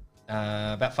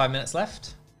 About 5 minutes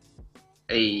left.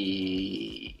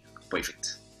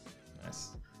 Perfect. Nice.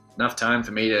 Enough time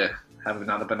for me to have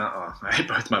another banana. Oh, I ate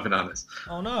both my bananas.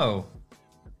 Oh no.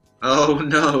 Oh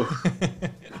no.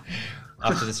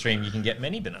 After the stream, you can get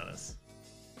many bananas.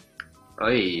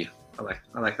 Oy. I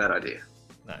like that idea.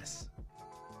 Nice.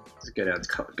 Just go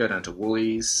down to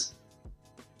Woolies.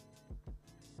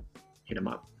 Hit them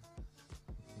up.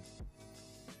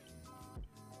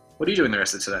 What are you doing the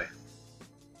rest of today?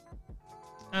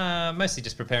 Mostly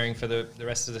just preparing for the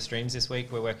rest of the streams this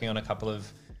week. We're working on a couple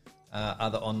of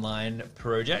other online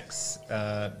projects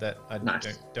that I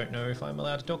don't know if I'm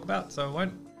allowed to talk about, so I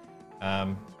won't.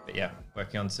 But yeah,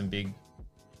 working on some big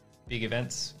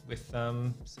events with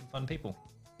some fun people.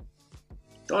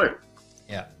 Dope.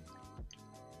 Yeah,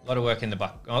 a lot of work in the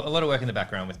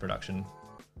background with production.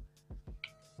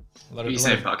 A lot of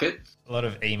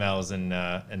emails and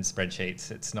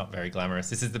spreadsheets. It's not very glamorous.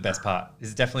 This is the best part. This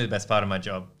is definitely the best part of my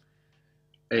job.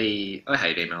 I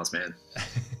hate emails, man.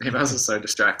 Emails are so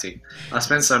distracting. I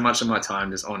spend so much of my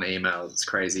time just on emails. It's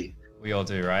crazy. We all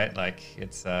do, right? Like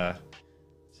it's just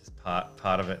part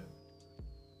of it.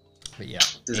 But yeah,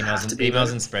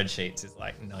 emails and spreadsheets is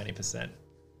like 90%.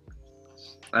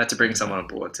 I had to bring someone on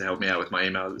board to help me out with my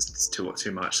emails. It's too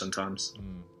much sometimes.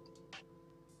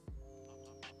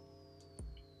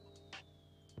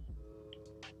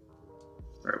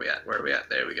 Where are we at?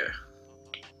 There we go.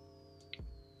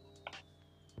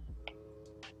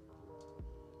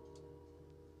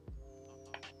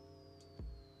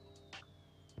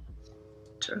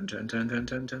 Turn. I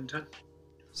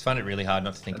just find it really hard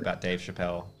not to think about Dave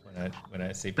Chappelle when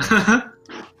I see people.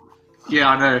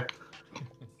 Yeah, I know.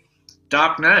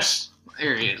 Darkness.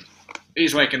 There he is.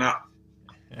 He's waking up.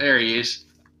 There he is.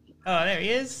 Oh, there he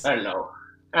is. Hello.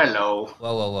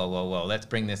 Whoa. Let's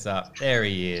bring this up. There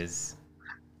he is.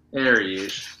 There he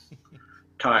is.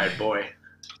 Tired boy.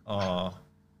 Oh.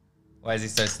 Why is he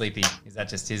so sleepy? Is that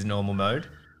just his normal mode?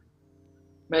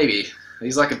 Maybe.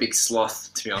 He's like a big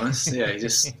sloth, to be honest. Yeah, he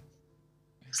just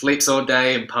sleeps all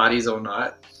day and parties all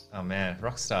night. Oh man,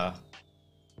 rock star.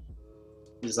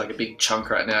 He's like a big chunk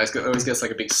right now. He's always got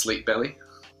like a big sleep belly.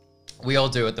 We all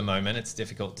do at the moment. It's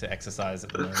difficult to exercise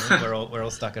at the moment. We're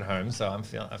all stuck at home, so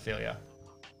I feel ya.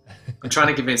 I'm trying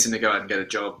to convince him to go out and get a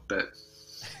job, but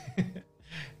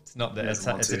it's not that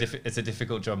it's a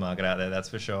difficult job market out there. That's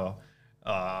for sure.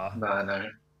 Oh, no.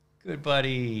 Good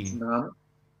buddy.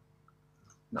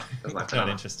 No, doesn't like not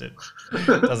interested.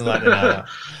 Doesn't like the nada.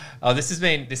 Oh, this has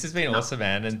been awesome,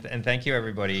 man, and thank you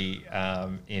everybody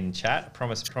in chat.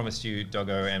 Promised you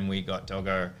Doggo, and we got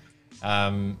Doggo.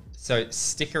 So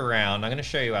stick around. I'm going to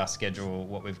show you our schedule,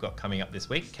 what we've got coming up this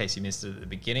week, in case you missed it at the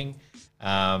beginning.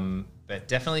 But but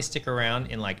definitely stick around.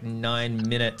 In like 9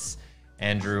 minutes,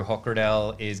 Andrew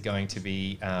Hockradell is going to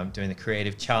be doing the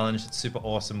creative challenge. It's super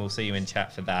awesome. We'll see you in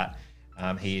chat for that.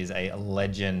 He is a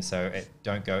legend, so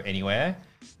don't go anywhere.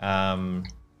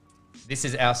 This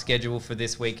is our schedule for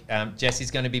this week. Jesse's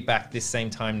going to be back this same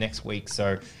time next week.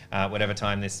 So whatever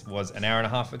time this was an hour and a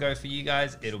half ago for you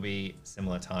guys, it'll be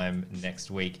similar time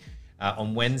next week.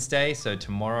 On Wednesday, so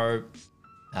tomorrow,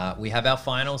 we have our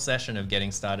final session of getting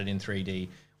started in 3D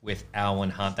with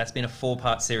Alwyn Hunt. That's been a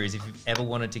 4-part series. If you've ever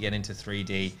wanted to get into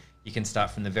 3D, you can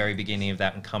start from the very beginning of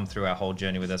that and come through our whole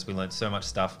journey with us. We learned so much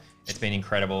stuff. It's been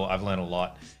incredible. I've learned a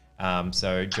lot.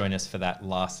 So join us for that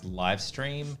last live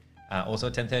stream. Also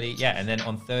at 10:30. Yeah, and then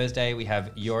on Thursday, we have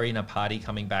Yori Napati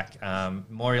coming back.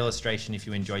 More illustration. If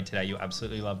you enjoyed today, you'll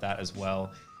absolutely love that as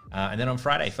well. And then on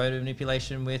Friday, photo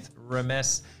manipulation with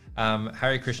Ramesh,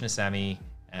 Hari Krishnasamy.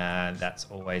 And that's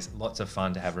always lots of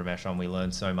fun to have Ramesh on. We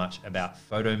learned so much about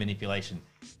photo manipulation.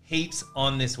 Heaps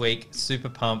on this week. Super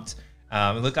pumped.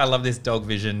 Look, I love this dog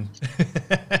vision.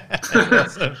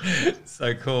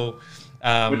 So cool.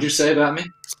 What did you say about me?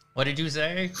 What did you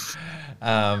say?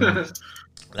 That's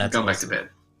awesome. Back to bed.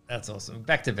 That's awesome.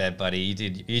 Back to bed, buddy.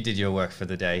 You did your work for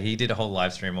the day. He did a whole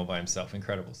live stream all by himself.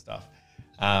 Incredible stuff.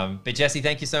 But Jesse,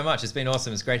 thank you so much. It's been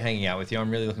awesome. It's great hanging out with you.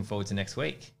 I'm really looking forward to next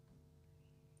week.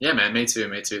 Yeah, man. Me too.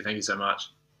 Thank you so much.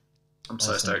 I'm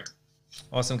so stoked.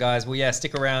 Awesome, guys. Well, yeah,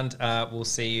 stick around. We'll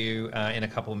see you in a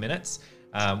couple of minutes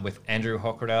with Andrew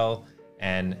Hockradell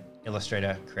and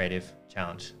Illustrator Creative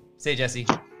Challenge. See you, Jesse.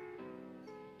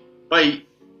 Bye.